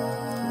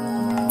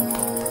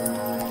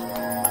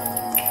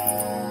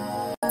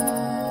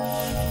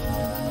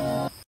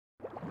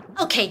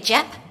 Okay,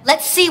 Jeb,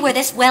 let's see where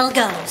this well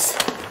goes.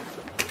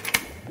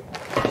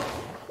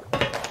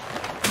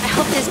 I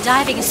hope this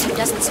diving suit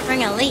doesn't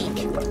spring a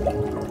leak.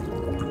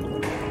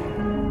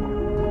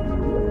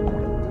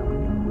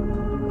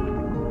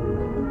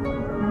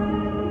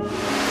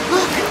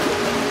 Look,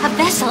 a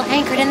vessel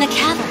anchored in the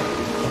cavern.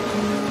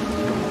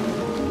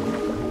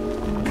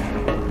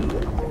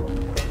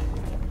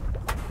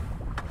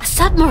 A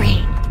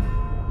submarine.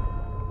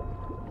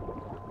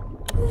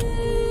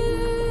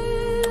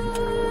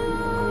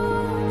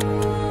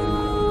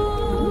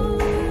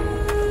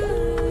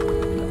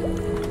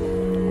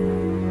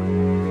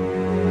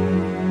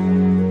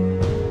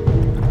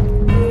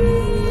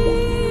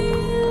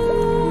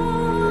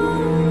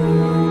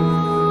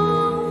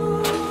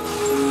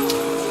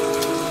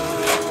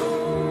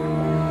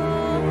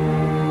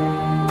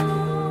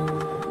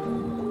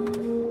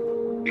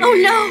 Oh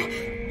no!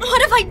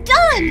 What have I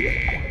done?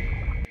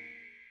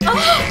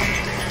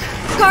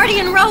 Oh!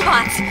 Guardian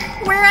robots!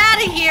 We're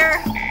out of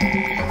here!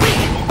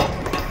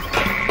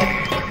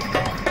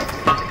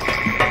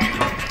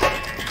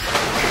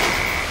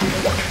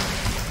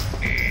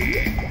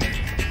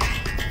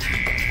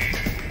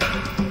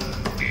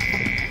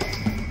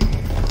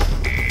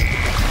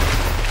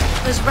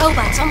 Those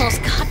robots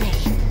almost got me.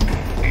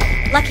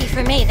 Lucky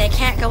for me, they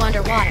can't go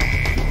underwater.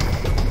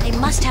 They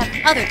must have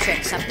other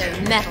tricks up their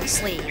metal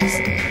sleeves.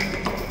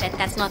 Bet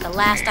that's not the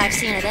last I've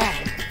seen of them.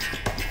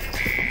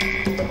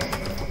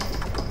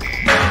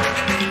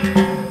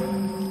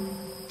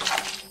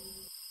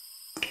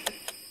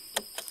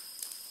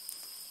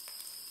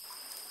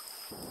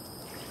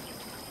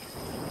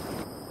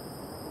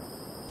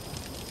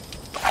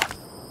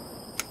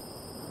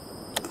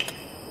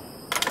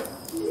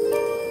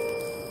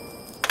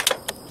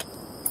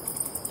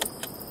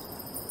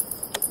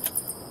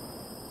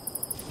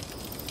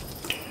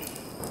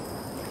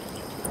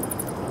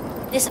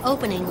 This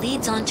opening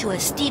leads onto a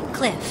steep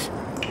cliff.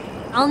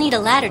 I'll need a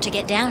ladder to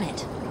get down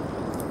it.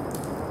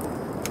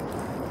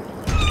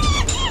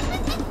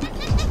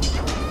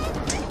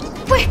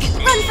 Quick,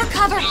 run for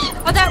cover,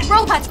 or that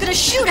robot's gonna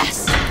shoot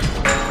us!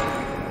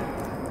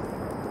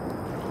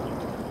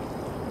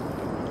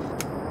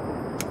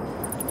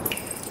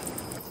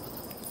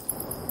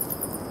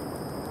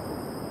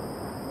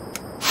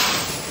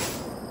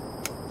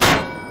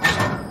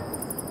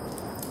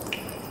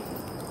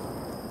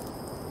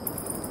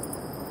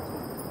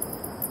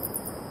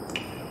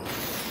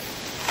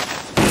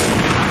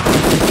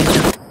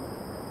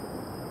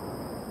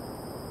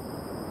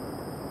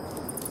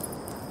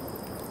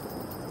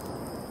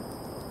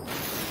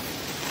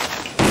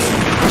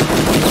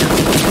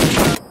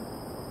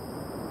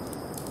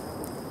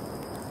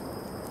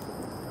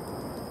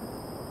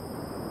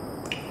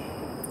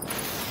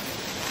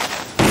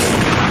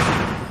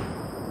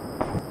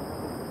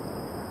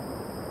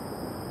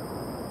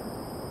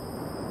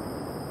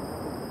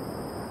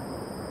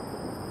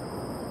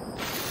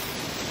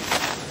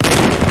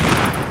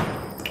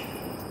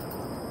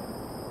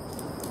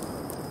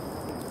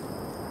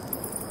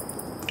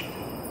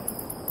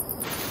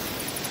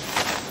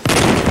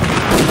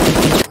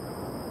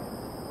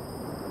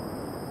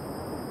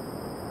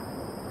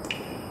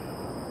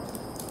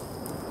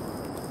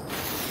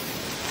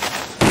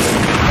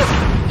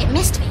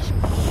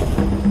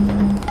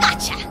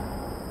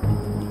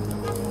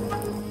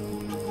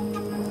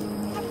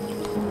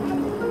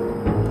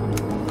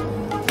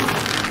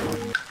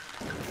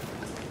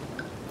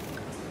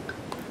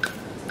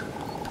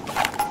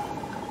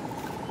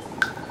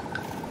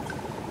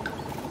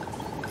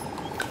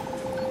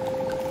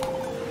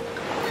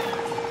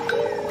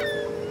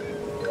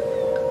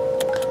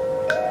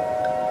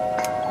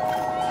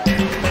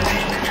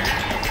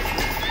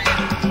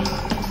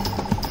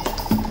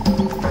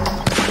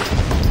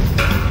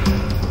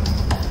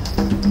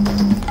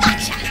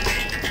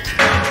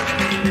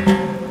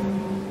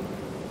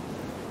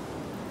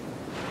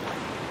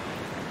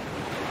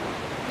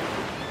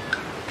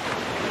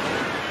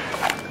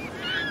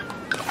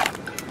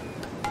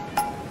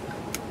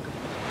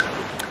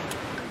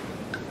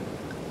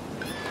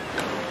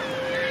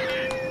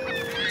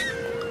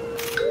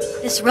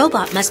 This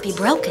robot must be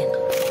broken.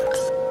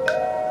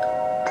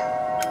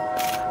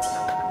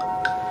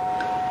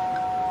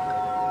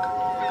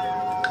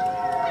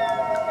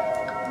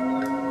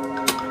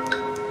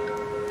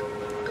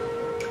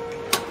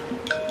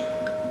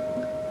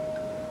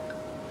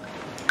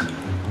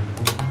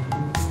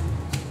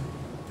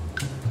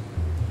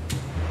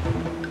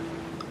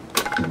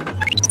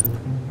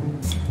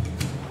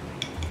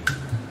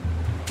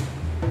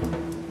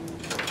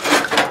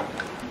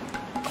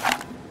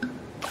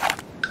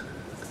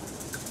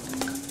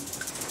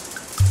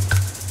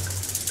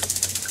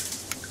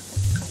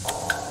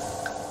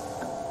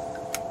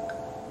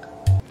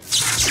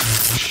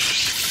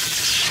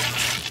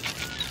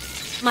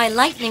 My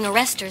lightning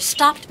arrestor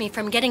stopped me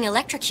from getting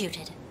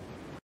electrocuted.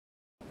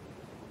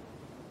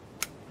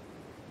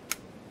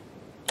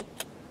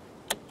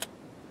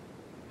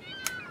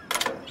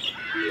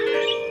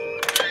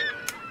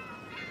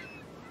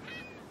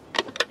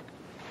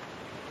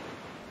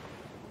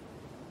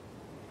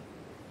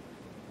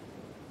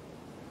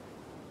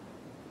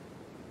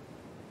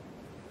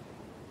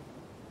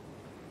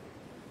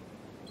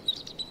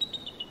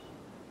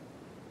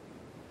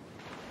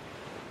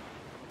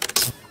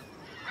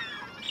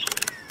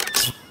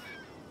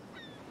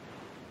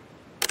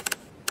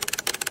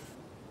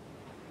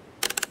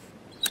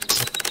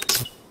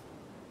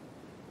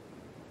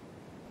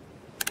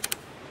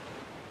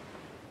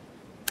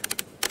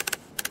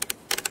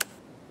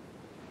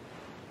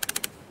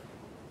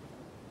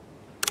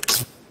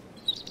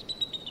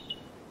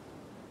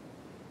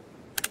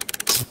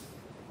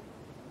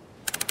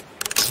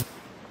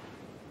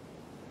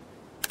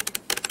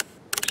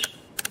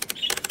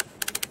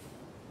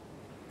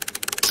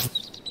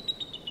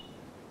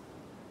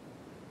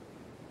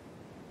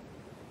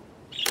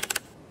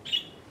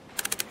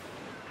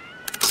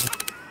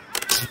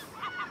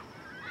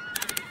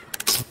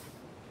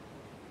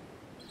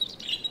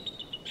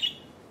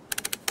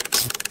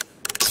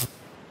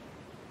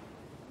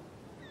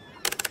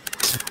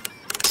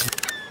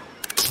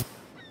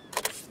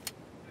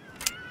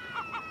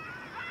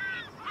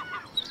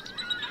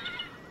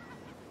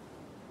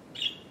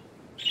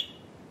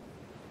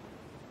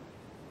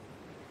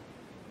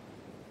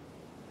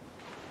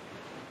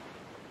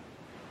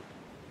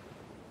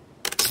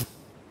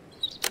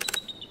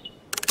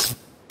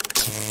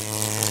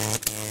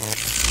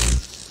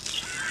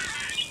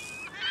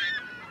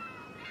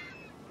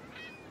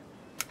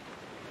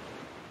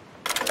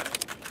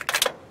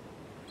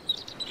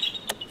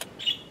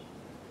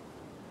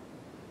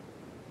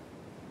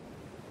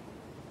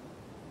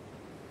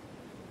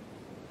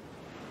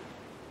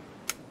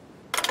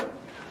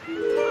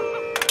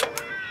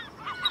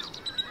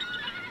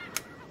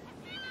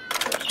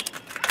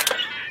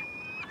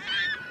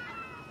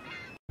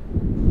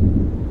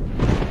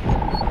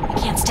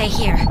 Stay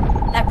here.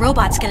 That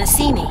robot's gonna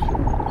see me.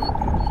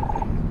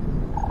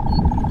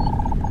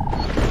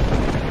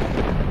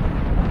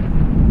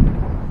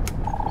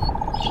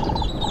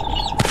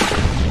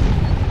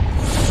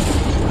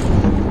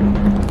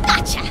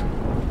 Gotcha!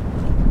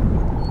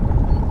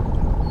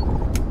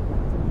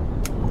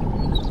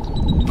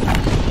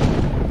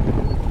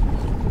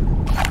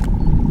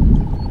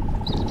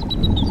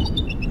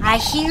 I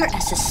hear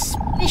a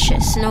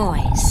suspicious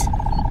noise.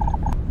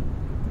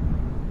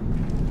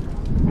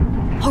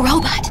 A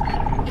robot!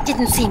 It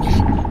didn't see me.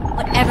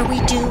 Whatever we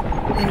do,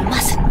 we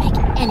mustn't make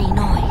any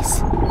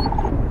noise.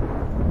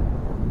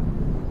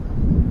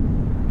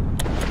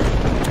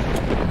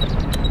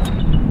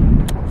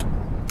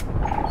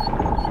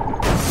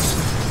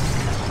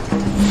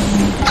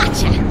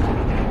 Gotcha!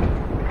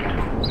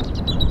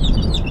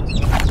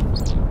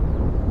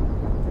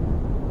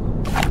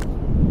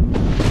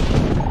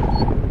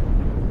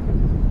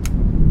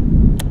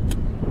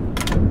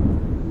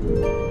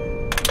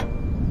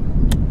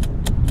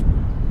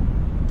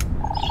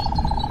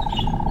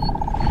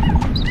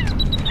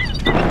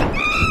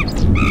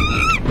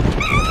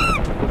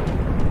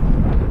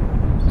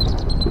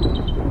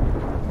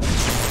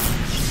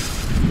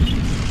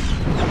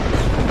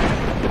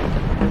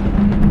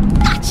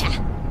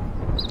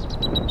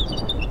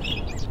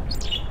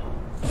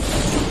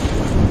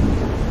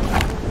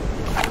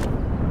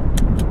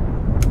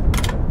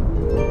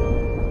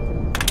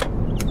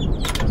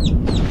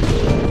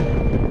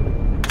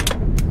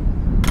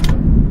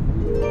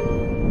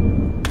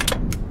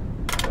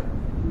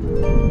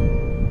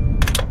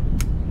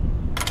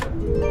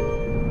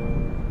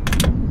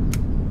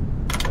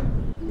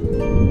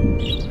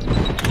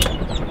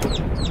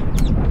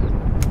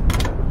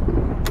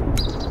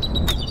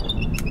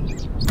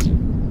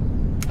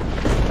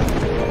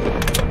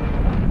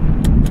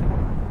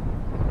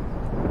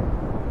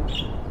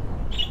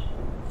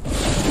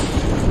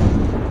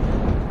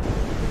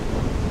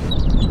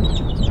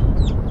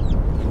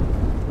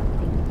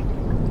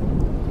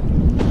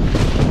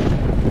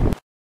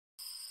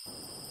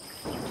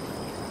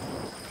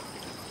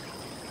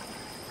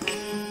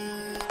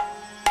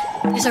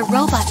 There's a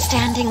robot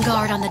standing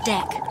guard on the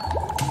deck.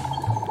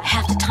 I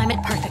have to time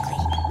it perfectly.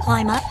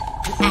 Climb up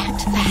and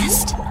act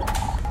fast.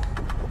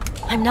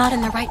 I'm not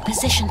in the right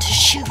position to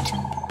shoot.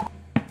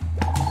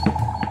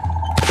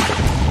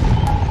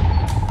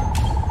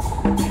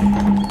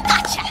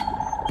 Gotcha!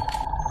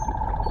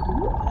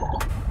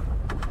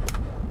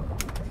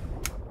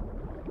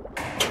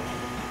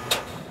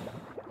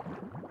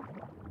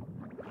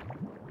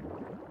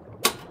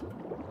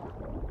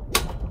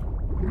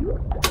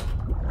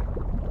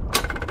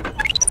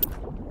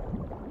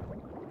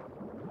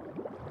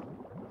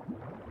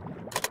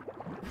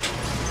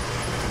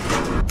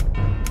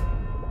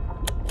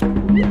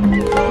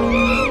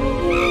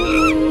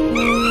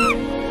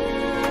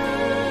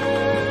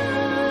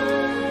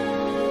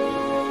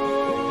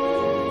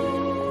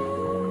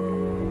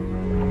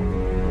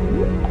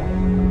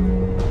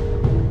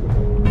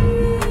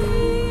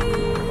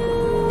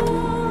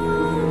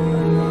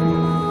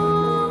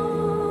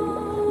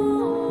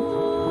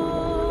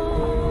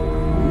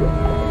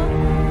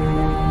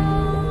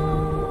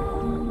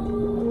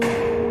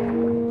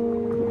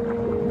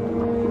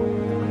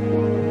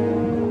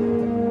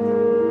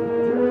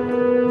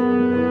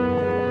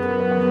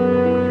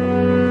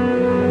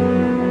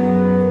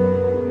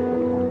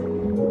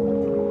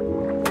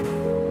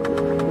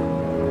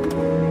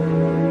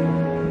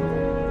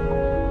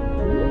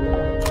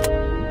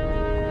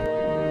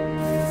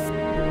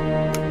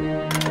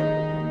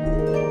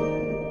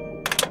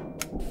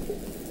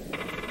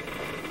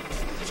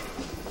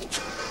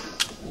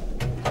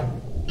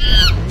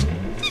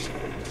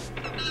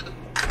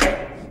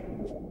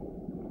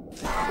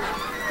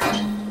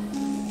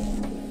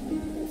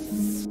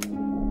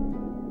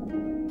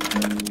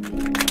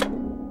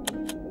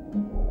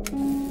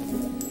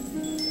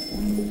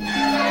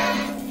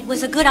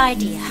 was a good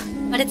idea,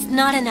 but it's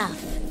not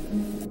enough.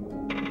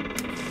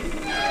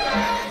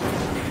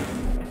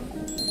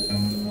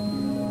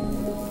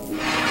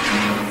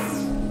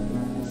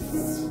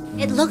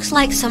 It looks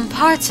like some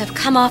parts have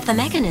come off the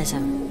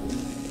mechanism.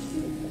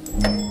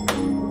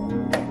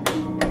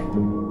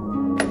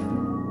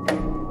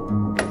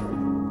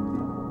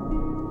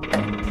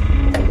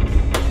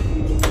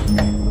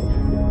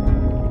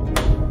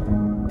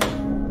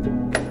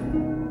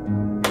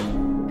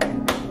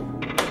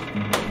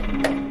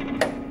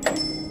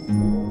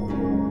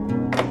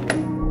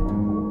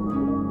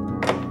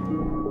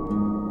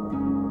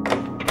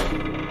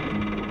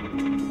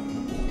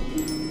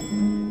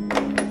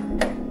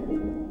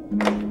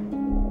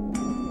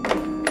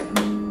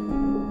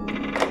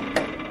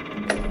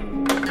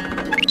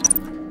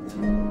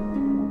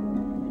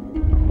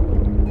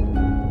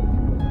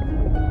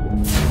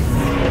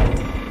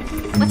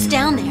 What's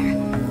down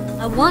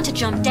there? I want to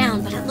jump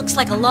down, but it looks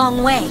like a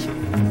long way.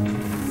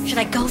 Should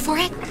I go for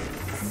it?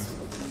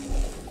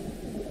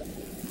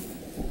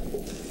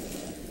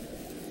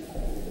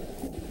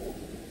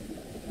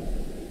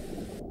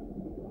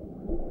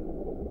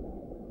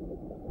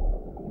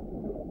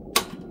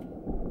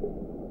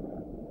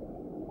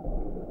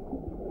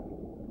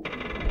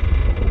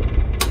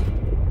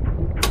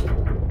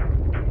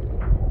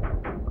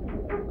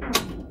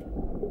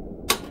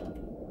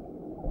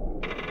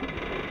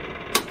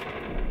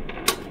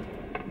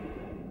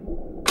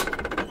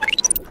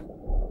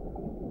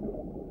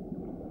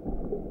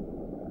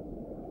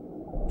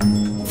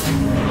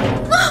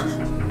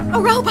 A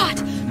robot!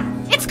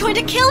 It's going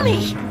to kill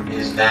me!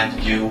 Is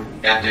that you,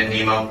 Captain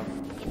Nemo?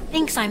 It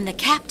thinks I'm the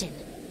captain.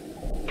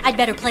 I'd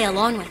better play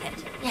along with it.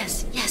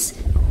 Yes.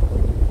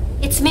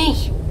 It's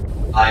me.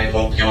 I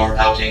hope your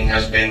outing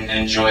has been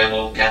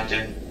enjoyable,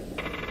 Captain.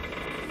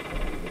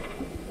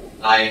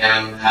 I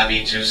am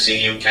happy to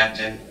see you,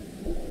 Captain.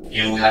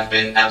 You have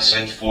been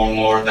absent for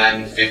more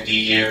than 50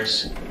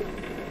 years.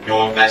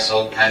 Your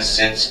vessel has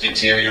since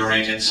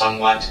deteriorated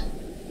somewhat.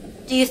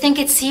 Do you think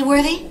it's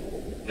seaworthy?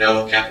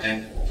 No,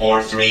 Captain,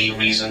 for 3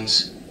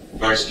 reasons.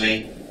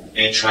 Firstly,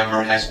 a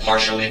tremor has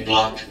partially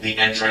blocked the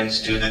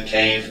entrance to the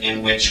cave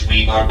in which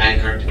we are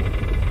anchored.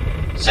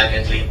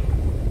 Secondly,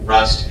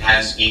 rust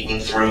has eaten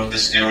through the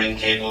steering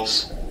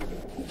cables.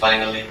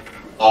 Finally,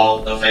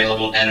 all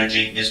available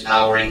energy is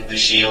powering the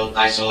shield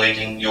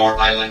isolating your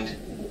island.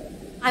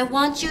 I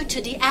want you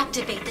to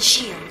deactivate the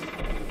shield.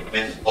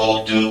 With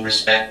all due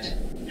respect,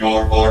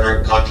 your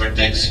order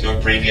contradicts your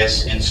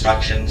previous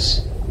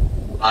instructions.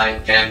 I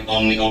can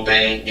only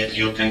obey if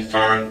you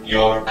confirm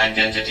your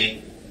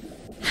identity.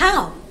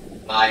 How?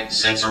 My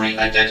sensory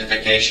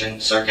identification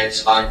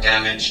circuits are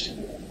damaged.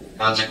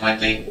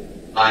 Consequently,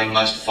 I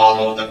must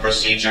follow the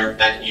procedure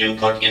that you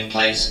put in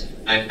place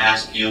and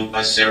ask you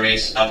a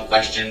series of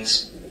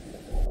questions.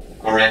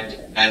 Correct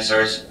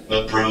answers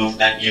will prove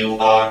that you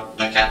are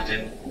the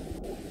captain.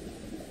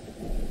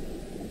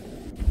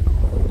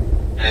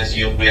 As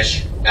you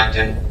wish,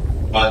 Captain,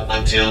 but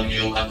until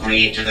you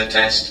agree to the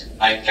test,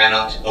 I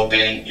cannot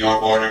obey your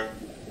order.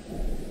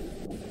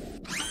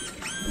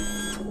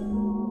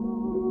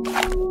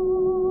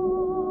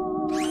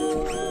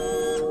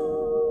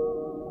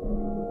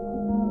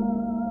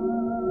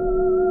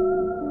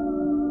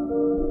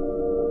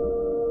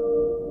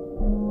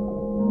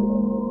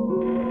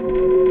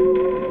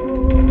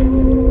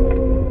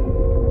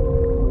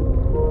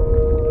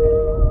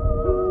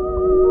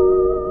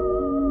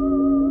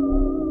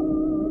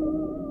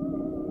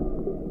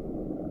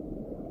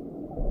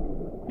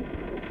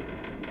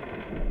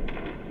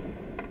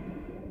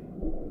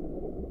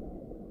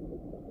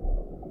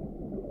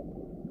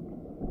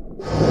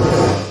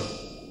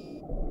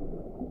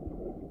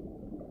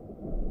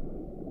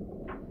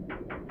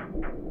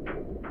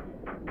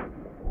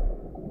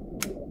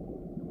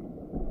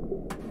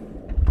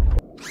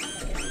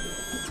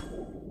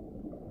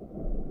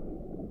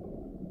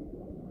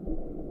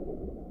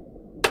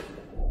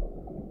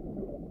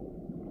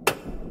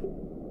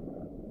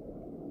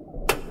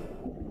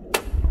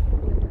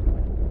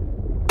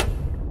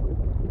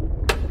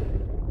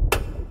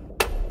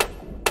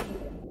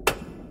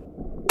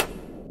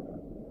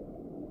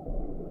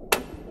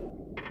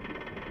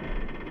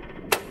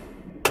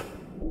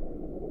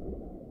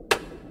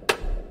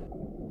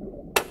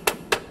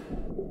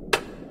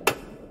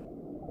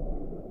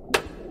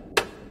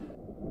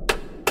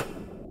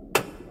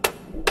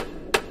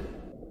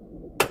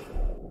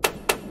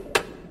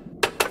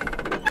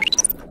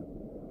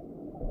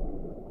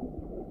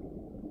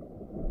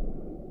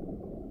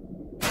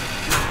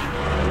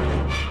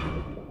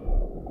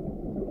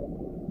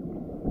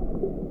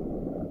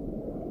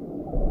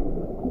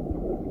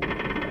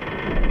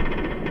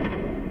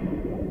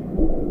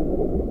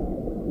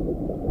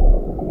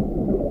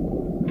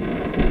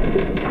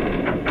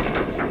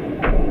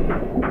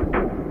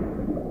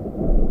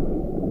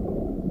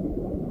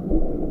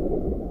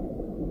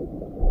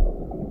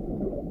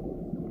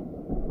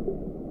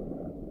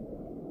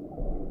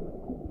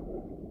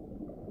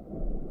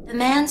 The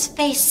man's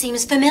face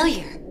seems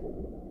familiar.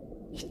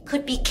 It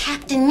could be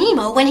Captain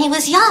Nemo when he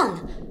was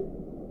young.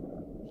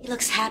 He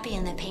looks happy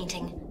in the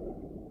painting.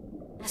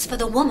 As for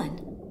the woman,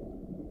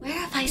 where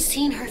have I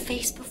seen her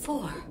face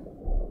before?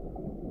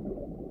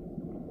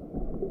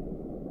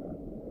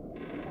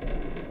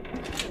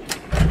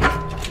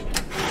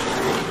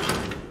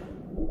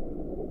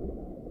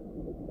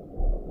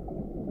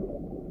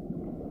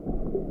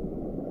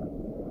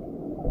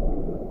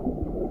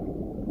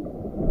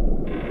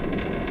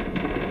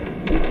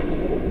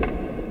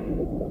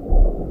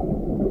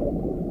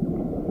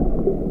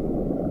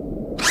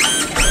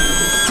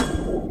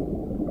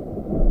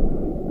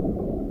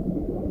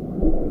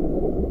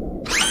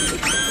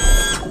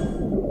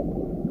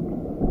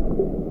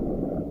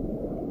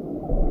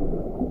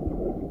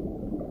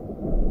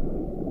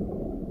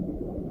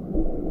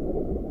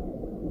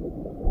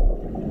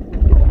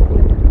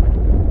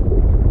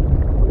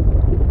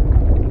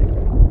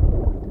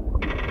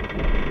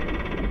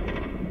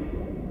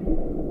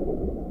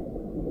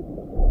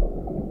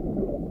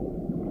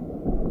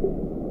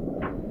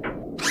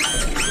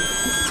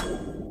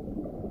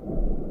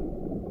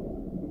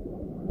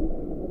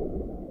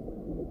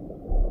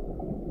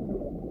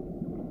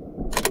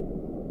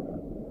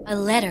 A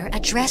letter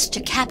addressed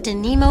to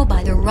Captain Nemo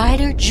by the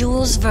writer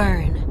Jules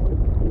Verne.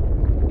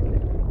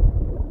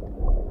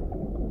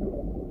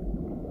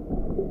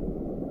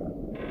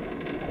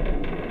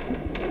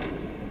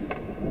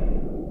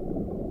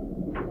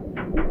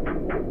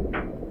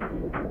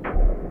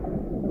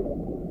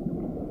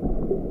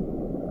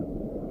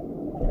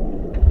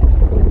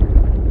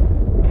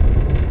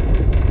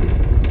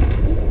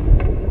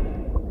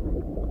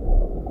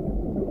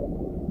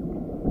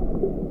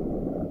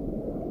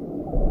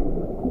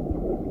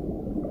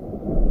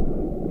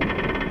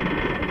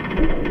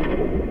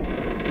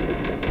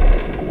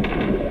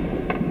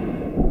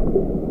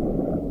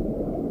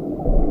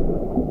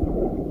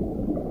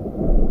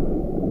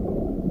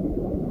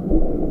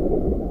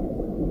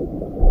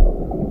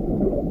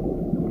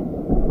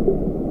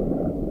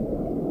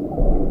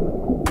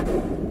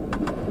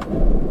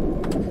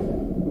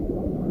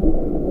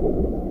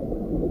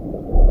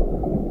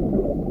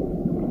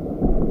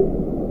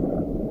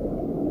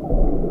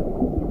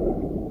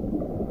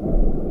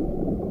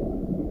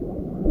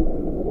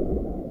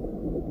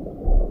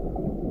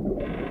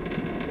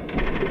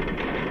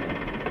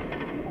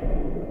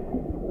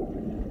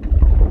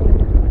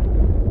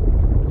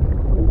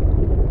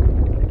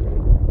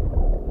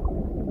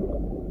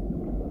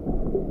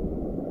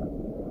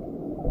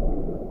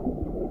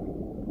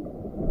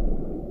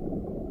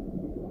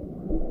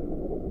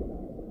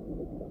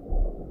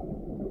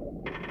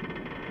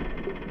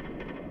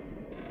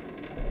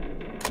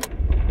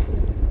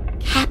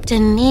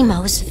 Captain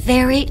Nemo's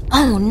very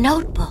own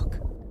notebook.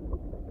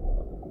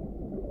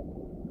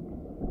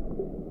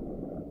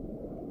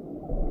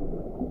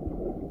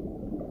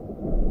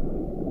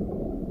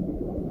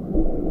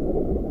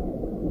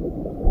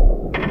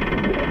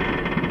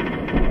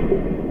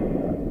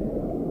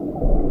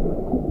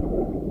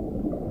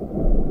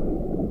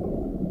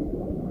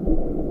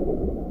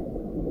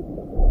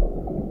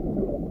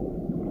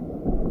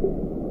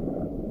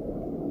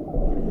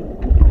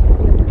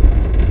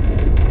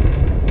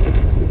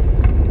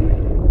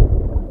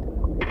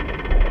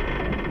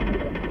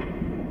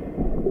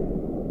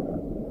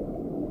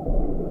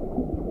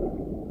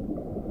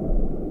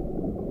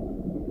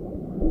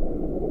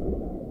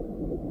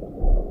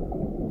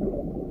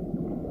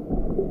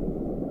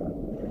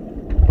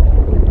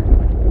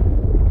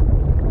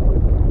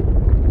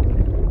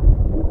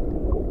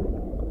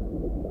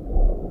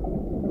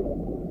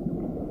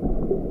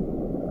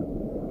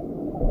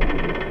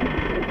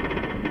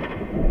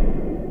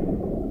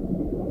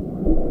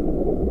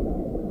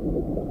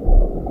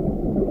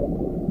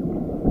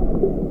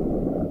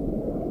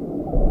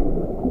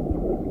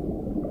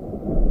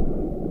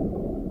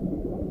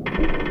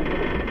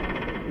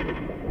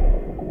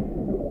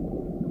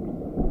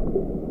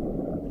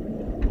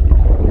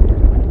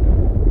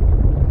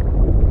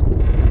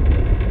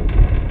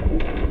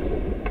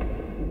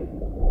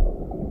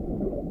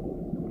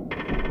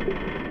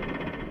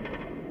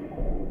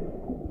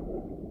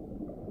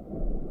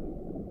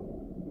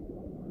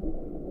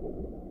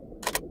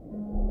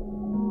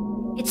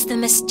 It's The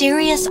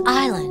Mysterious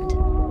Island,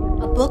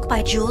 a book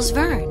by Jules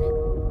Verne.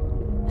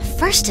 A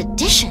first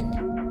edition.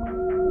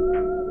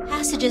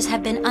 Passages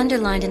have been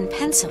underlined in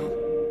pencil.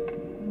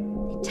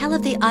 They tell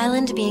of the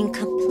island being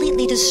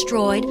completely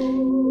destroyed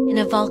in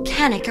a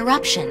volcanic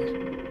eruption.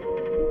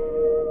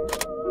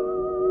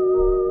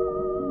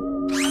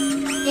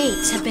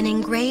 Dates have been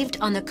engraved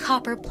on the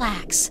copper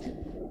plaques,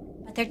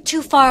 but they're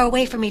too far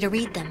away for me to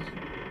read them.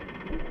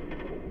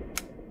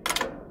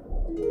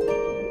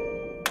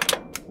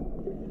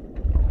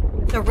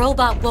 The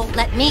robot won't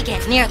let me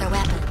get near the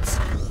weapons,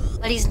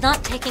 but he's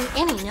not taking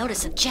any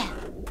notice of Jeb.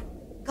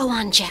 Go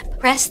on, Jeb.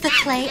 Press the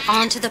clay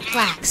onto the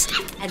plaques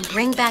and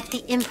bring back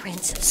the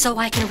imprints so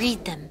I can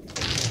read them.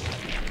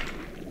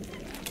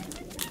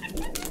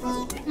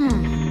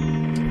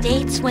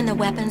 Dates when the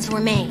weapons were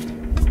made.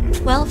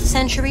 12th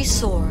century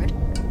sword,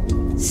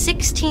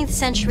 16th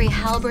century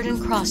halberd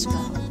and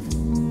crossbow,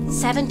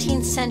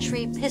 17th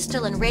century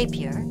pistol and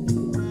rapier,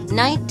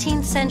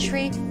 19th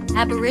century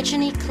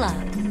Aborigine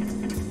club.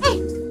 Hey,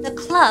 the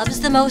club's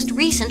the most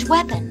recent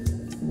weapon.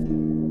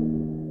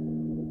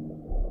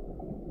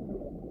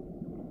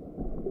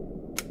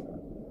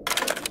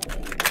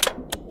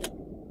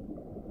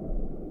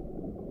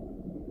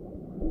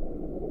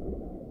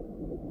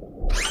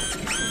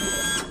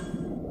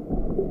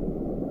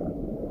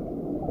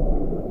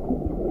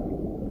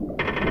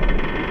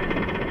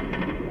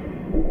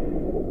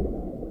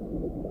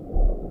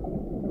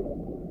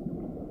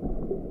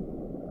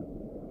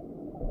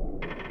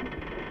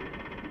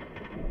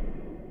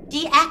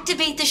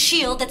 Deactivate the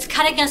shield that's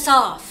cutting us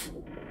off.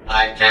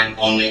 I can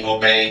only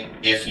obey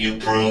if you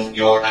prove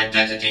your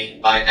identity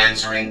by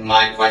answering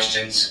my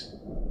questions.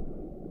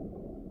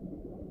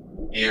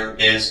 Here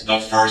is the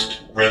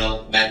first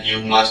riddle that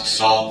you must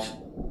solve.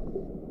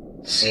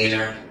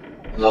 Cedar,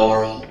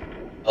 laurel,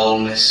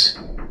 ulmus,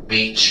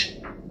 beech.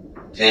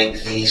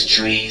 Take these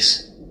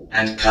trees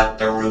and cut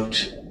the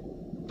root.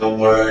 The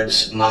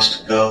words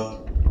must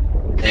go.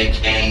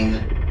 Take aim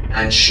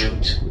and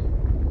shoot.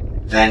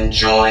 Then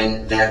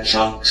join their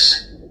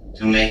trunks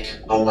to make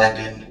a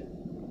weapon.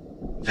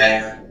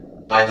 There,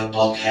 by the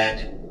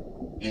bulkhead,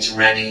 it's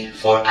ready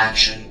for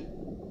action.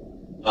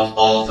 Of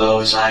all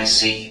those I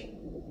see,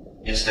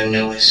 it's the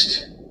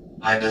newest,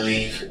 I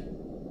believe.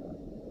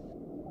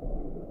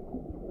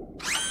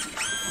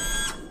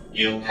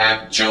 You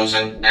have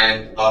chosen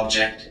an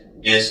object.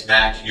 Is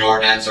that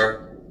your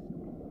answer?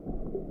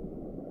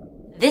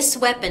 This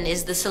weapon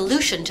is the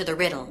solution to the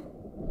riddle.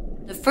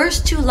 The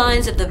first two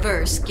lines of the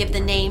verse give the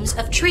names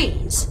of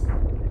trees.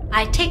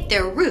 I take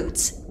their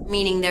roots,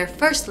 meaning their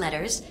first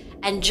letters,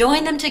 and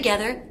join them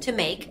together to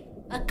make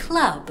a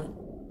club.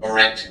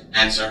 Correct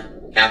answer,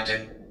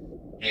 Captain.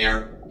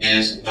 Here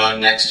is the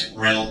next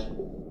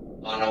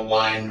riddle. On a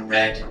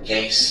wine-red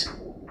case,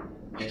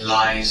 it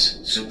lies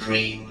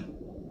supreme.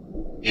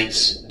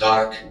 Its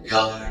dark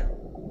color,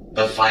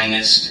 the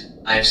finest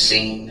I've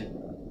seen.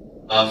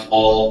 Of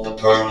all the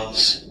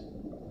pearls,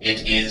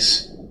 it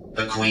is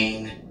the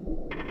queen.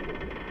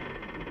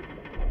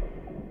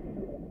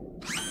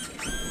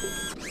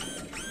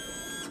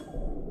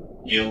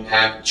 You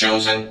have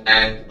chosen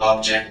an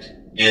object.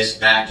 Is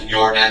that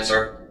your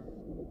answer?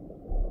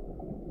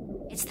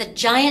 It's the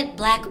giant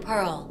black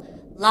pearl,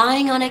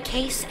 lying on a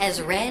case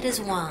as red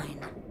as wine.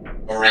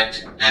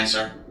 Correct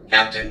answer,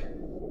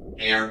 Captain.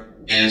 Here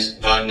is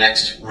the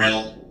next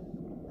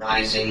riddle.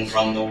 Rising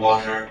from the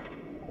water,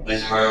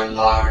 with her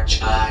large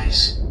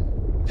eyes,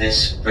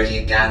 this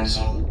pretty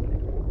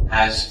damsel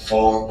has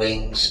 4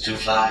 wings to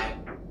fly.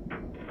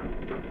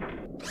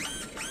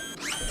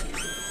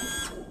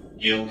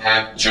 You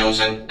have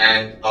chosen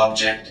an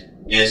object.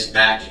 Is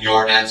that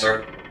your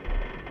answer?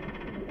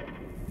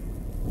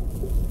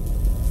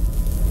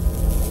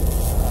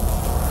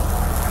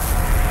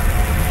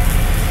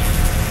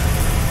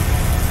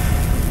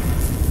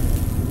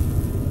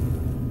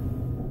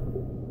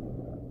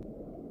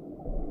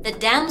 The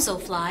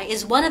damselfly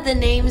is one of the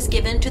names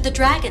given to the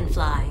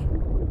dragonfly.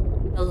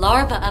 The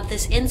larva of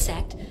this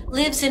insect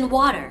lives in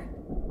water.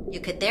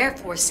 You could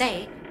therefore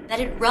say that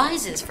it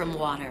rises from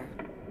water.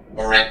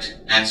 Correct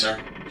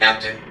answer,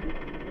 Captain.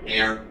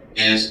 Here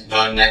is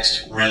the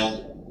next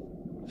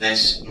riddle.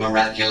 This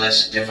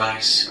miraculous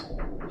device,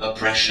 a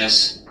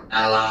precious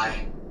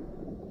ally,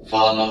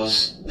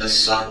 follows the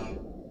sun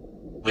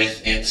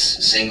with its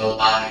single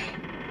eye,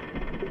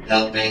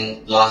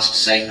 helping lost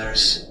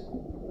sailors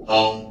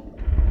home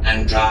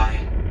and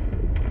dry.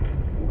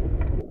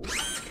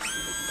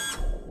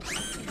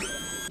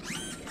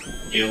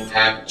 You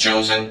have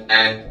chosen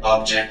an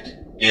object.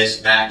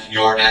 Is that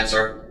your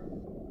answer?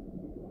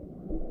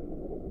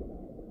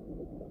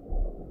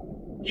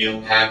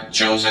 You have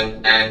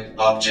chosen an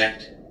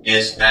object.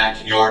 Is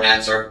that your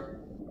answer?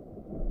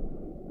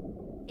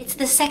 It's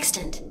the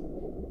sextant.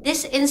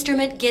 This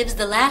instrument gives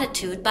the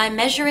latitude by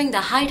measuring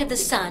the height of the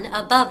sun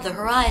above the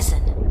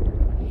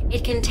horizon.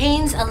 It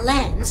contains a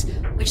lens,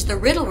 which the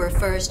riddle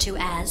refers to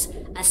as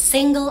a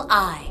single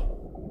eye.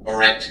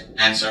 Correct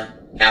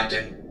answer,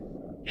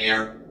 Captain.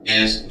 Here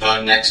is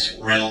the next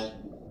riddle.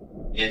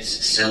 Its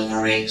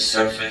silvery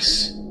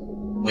surface,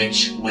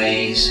 which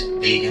weighs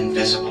the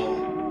invisible,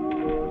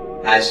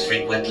 has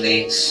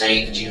frequently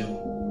saved you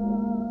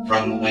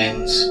from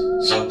winds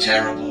so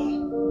terrible.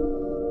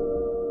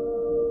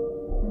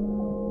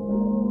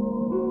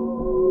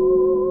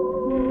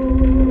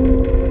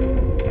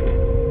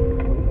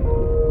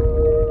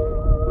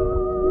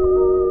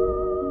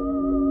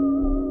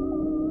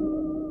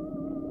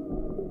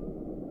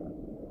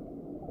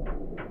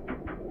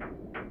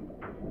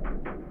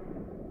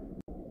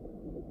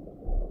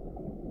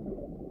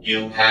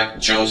 You have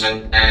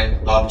chosen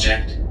an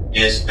object.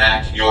 Is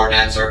that your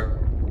answer?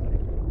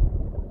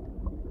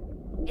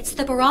 It's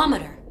the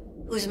barometer,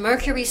 whose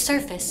mercury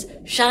surface,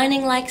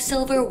 shining like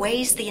silver,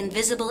 weighs the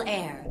invisible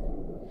air.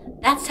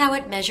 That's how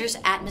it measures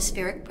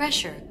atmospheric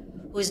pressure,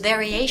 whose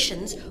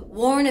variations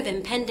warn of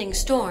impending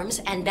storms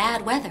and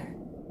bad weather.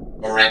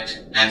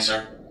 Correct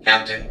answer,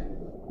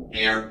 Captain.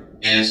 Here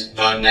is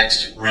the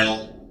next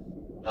riddle.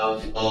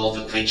 Of all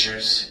the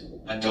creatures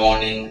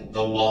adorning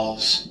the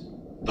walls,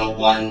 the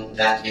one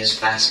that is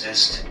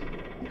fastest,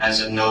 has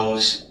a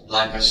nose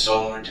like a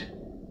sword.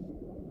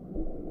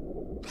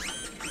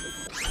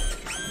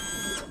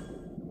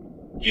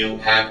 You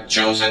have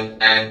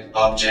chosen an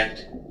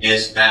object.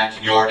 Is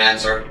that your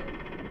answer?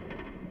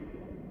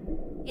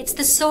 It's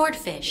the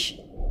swordfish,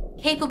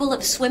 capable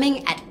of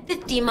swimming at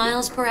 50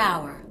 miles per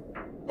hour.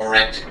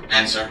 Correct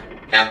answer,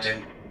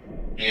 Captain.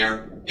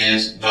 Here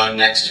is the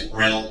next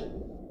riddle.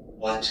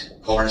 What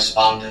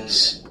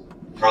correspondence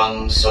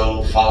from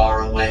so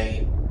far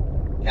away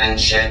can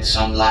shed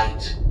some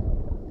light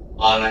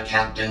on a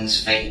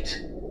captain's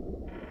fate?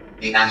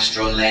 The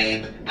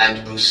astrolabe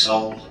and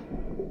boussole,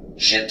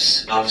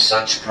 ships of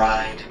such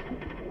pride,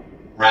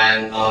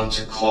 ran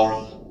onto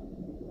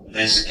coral,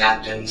 this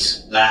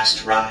captain's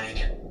last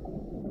ride.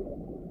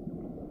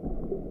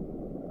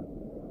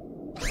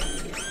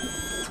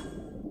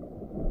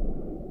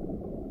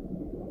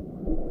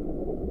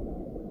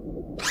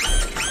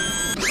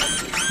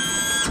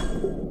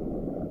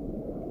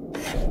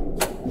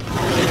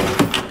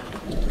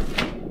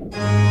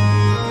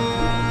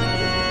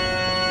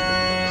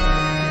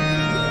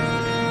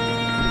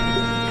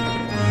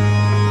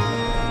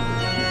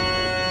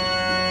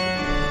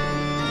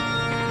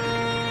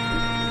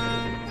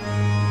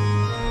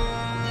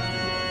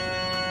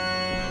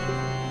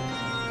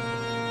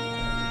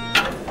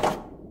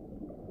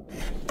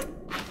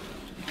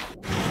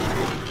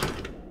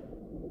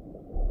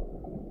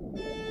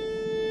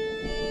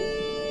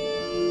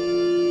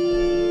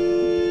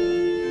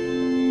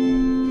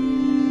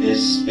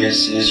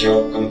 This is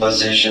your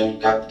composition,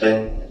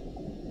 Captain.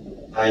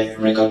 I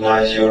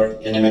recognize your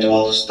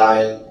inimitable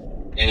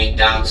style. Any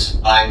doubts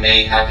I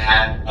may have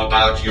had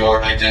about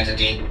your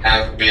identity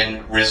have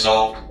been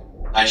resolved.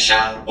 I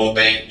shall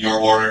obey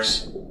your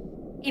orders.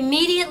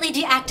 Immediately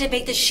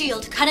deactivate the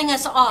shield cutting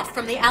us off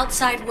from the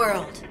outside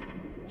world.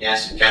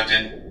 Yes,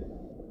 Captain.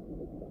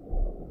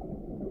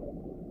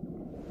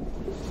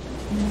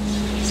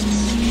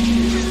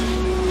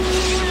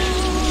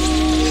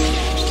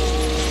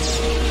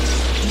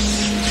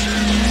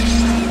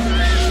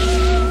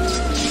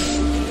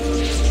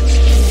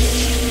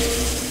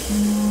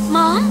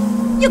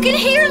 Mom? You can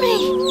hear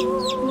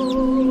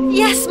me!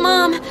 Yes,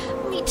 Mom.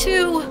 Me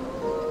too.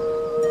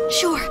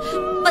 Sure,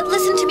 but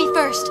listen to me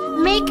first.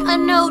 Make a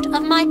note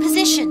of my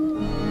position.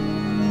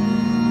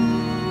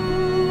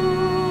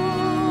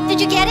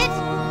 Did you get it?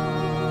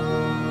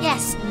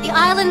 Yes, the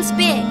island's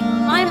big.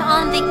 I'm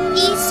on the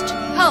east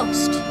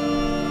coast.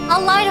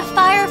 I'll light a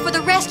fire for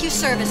the rescue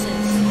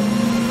services.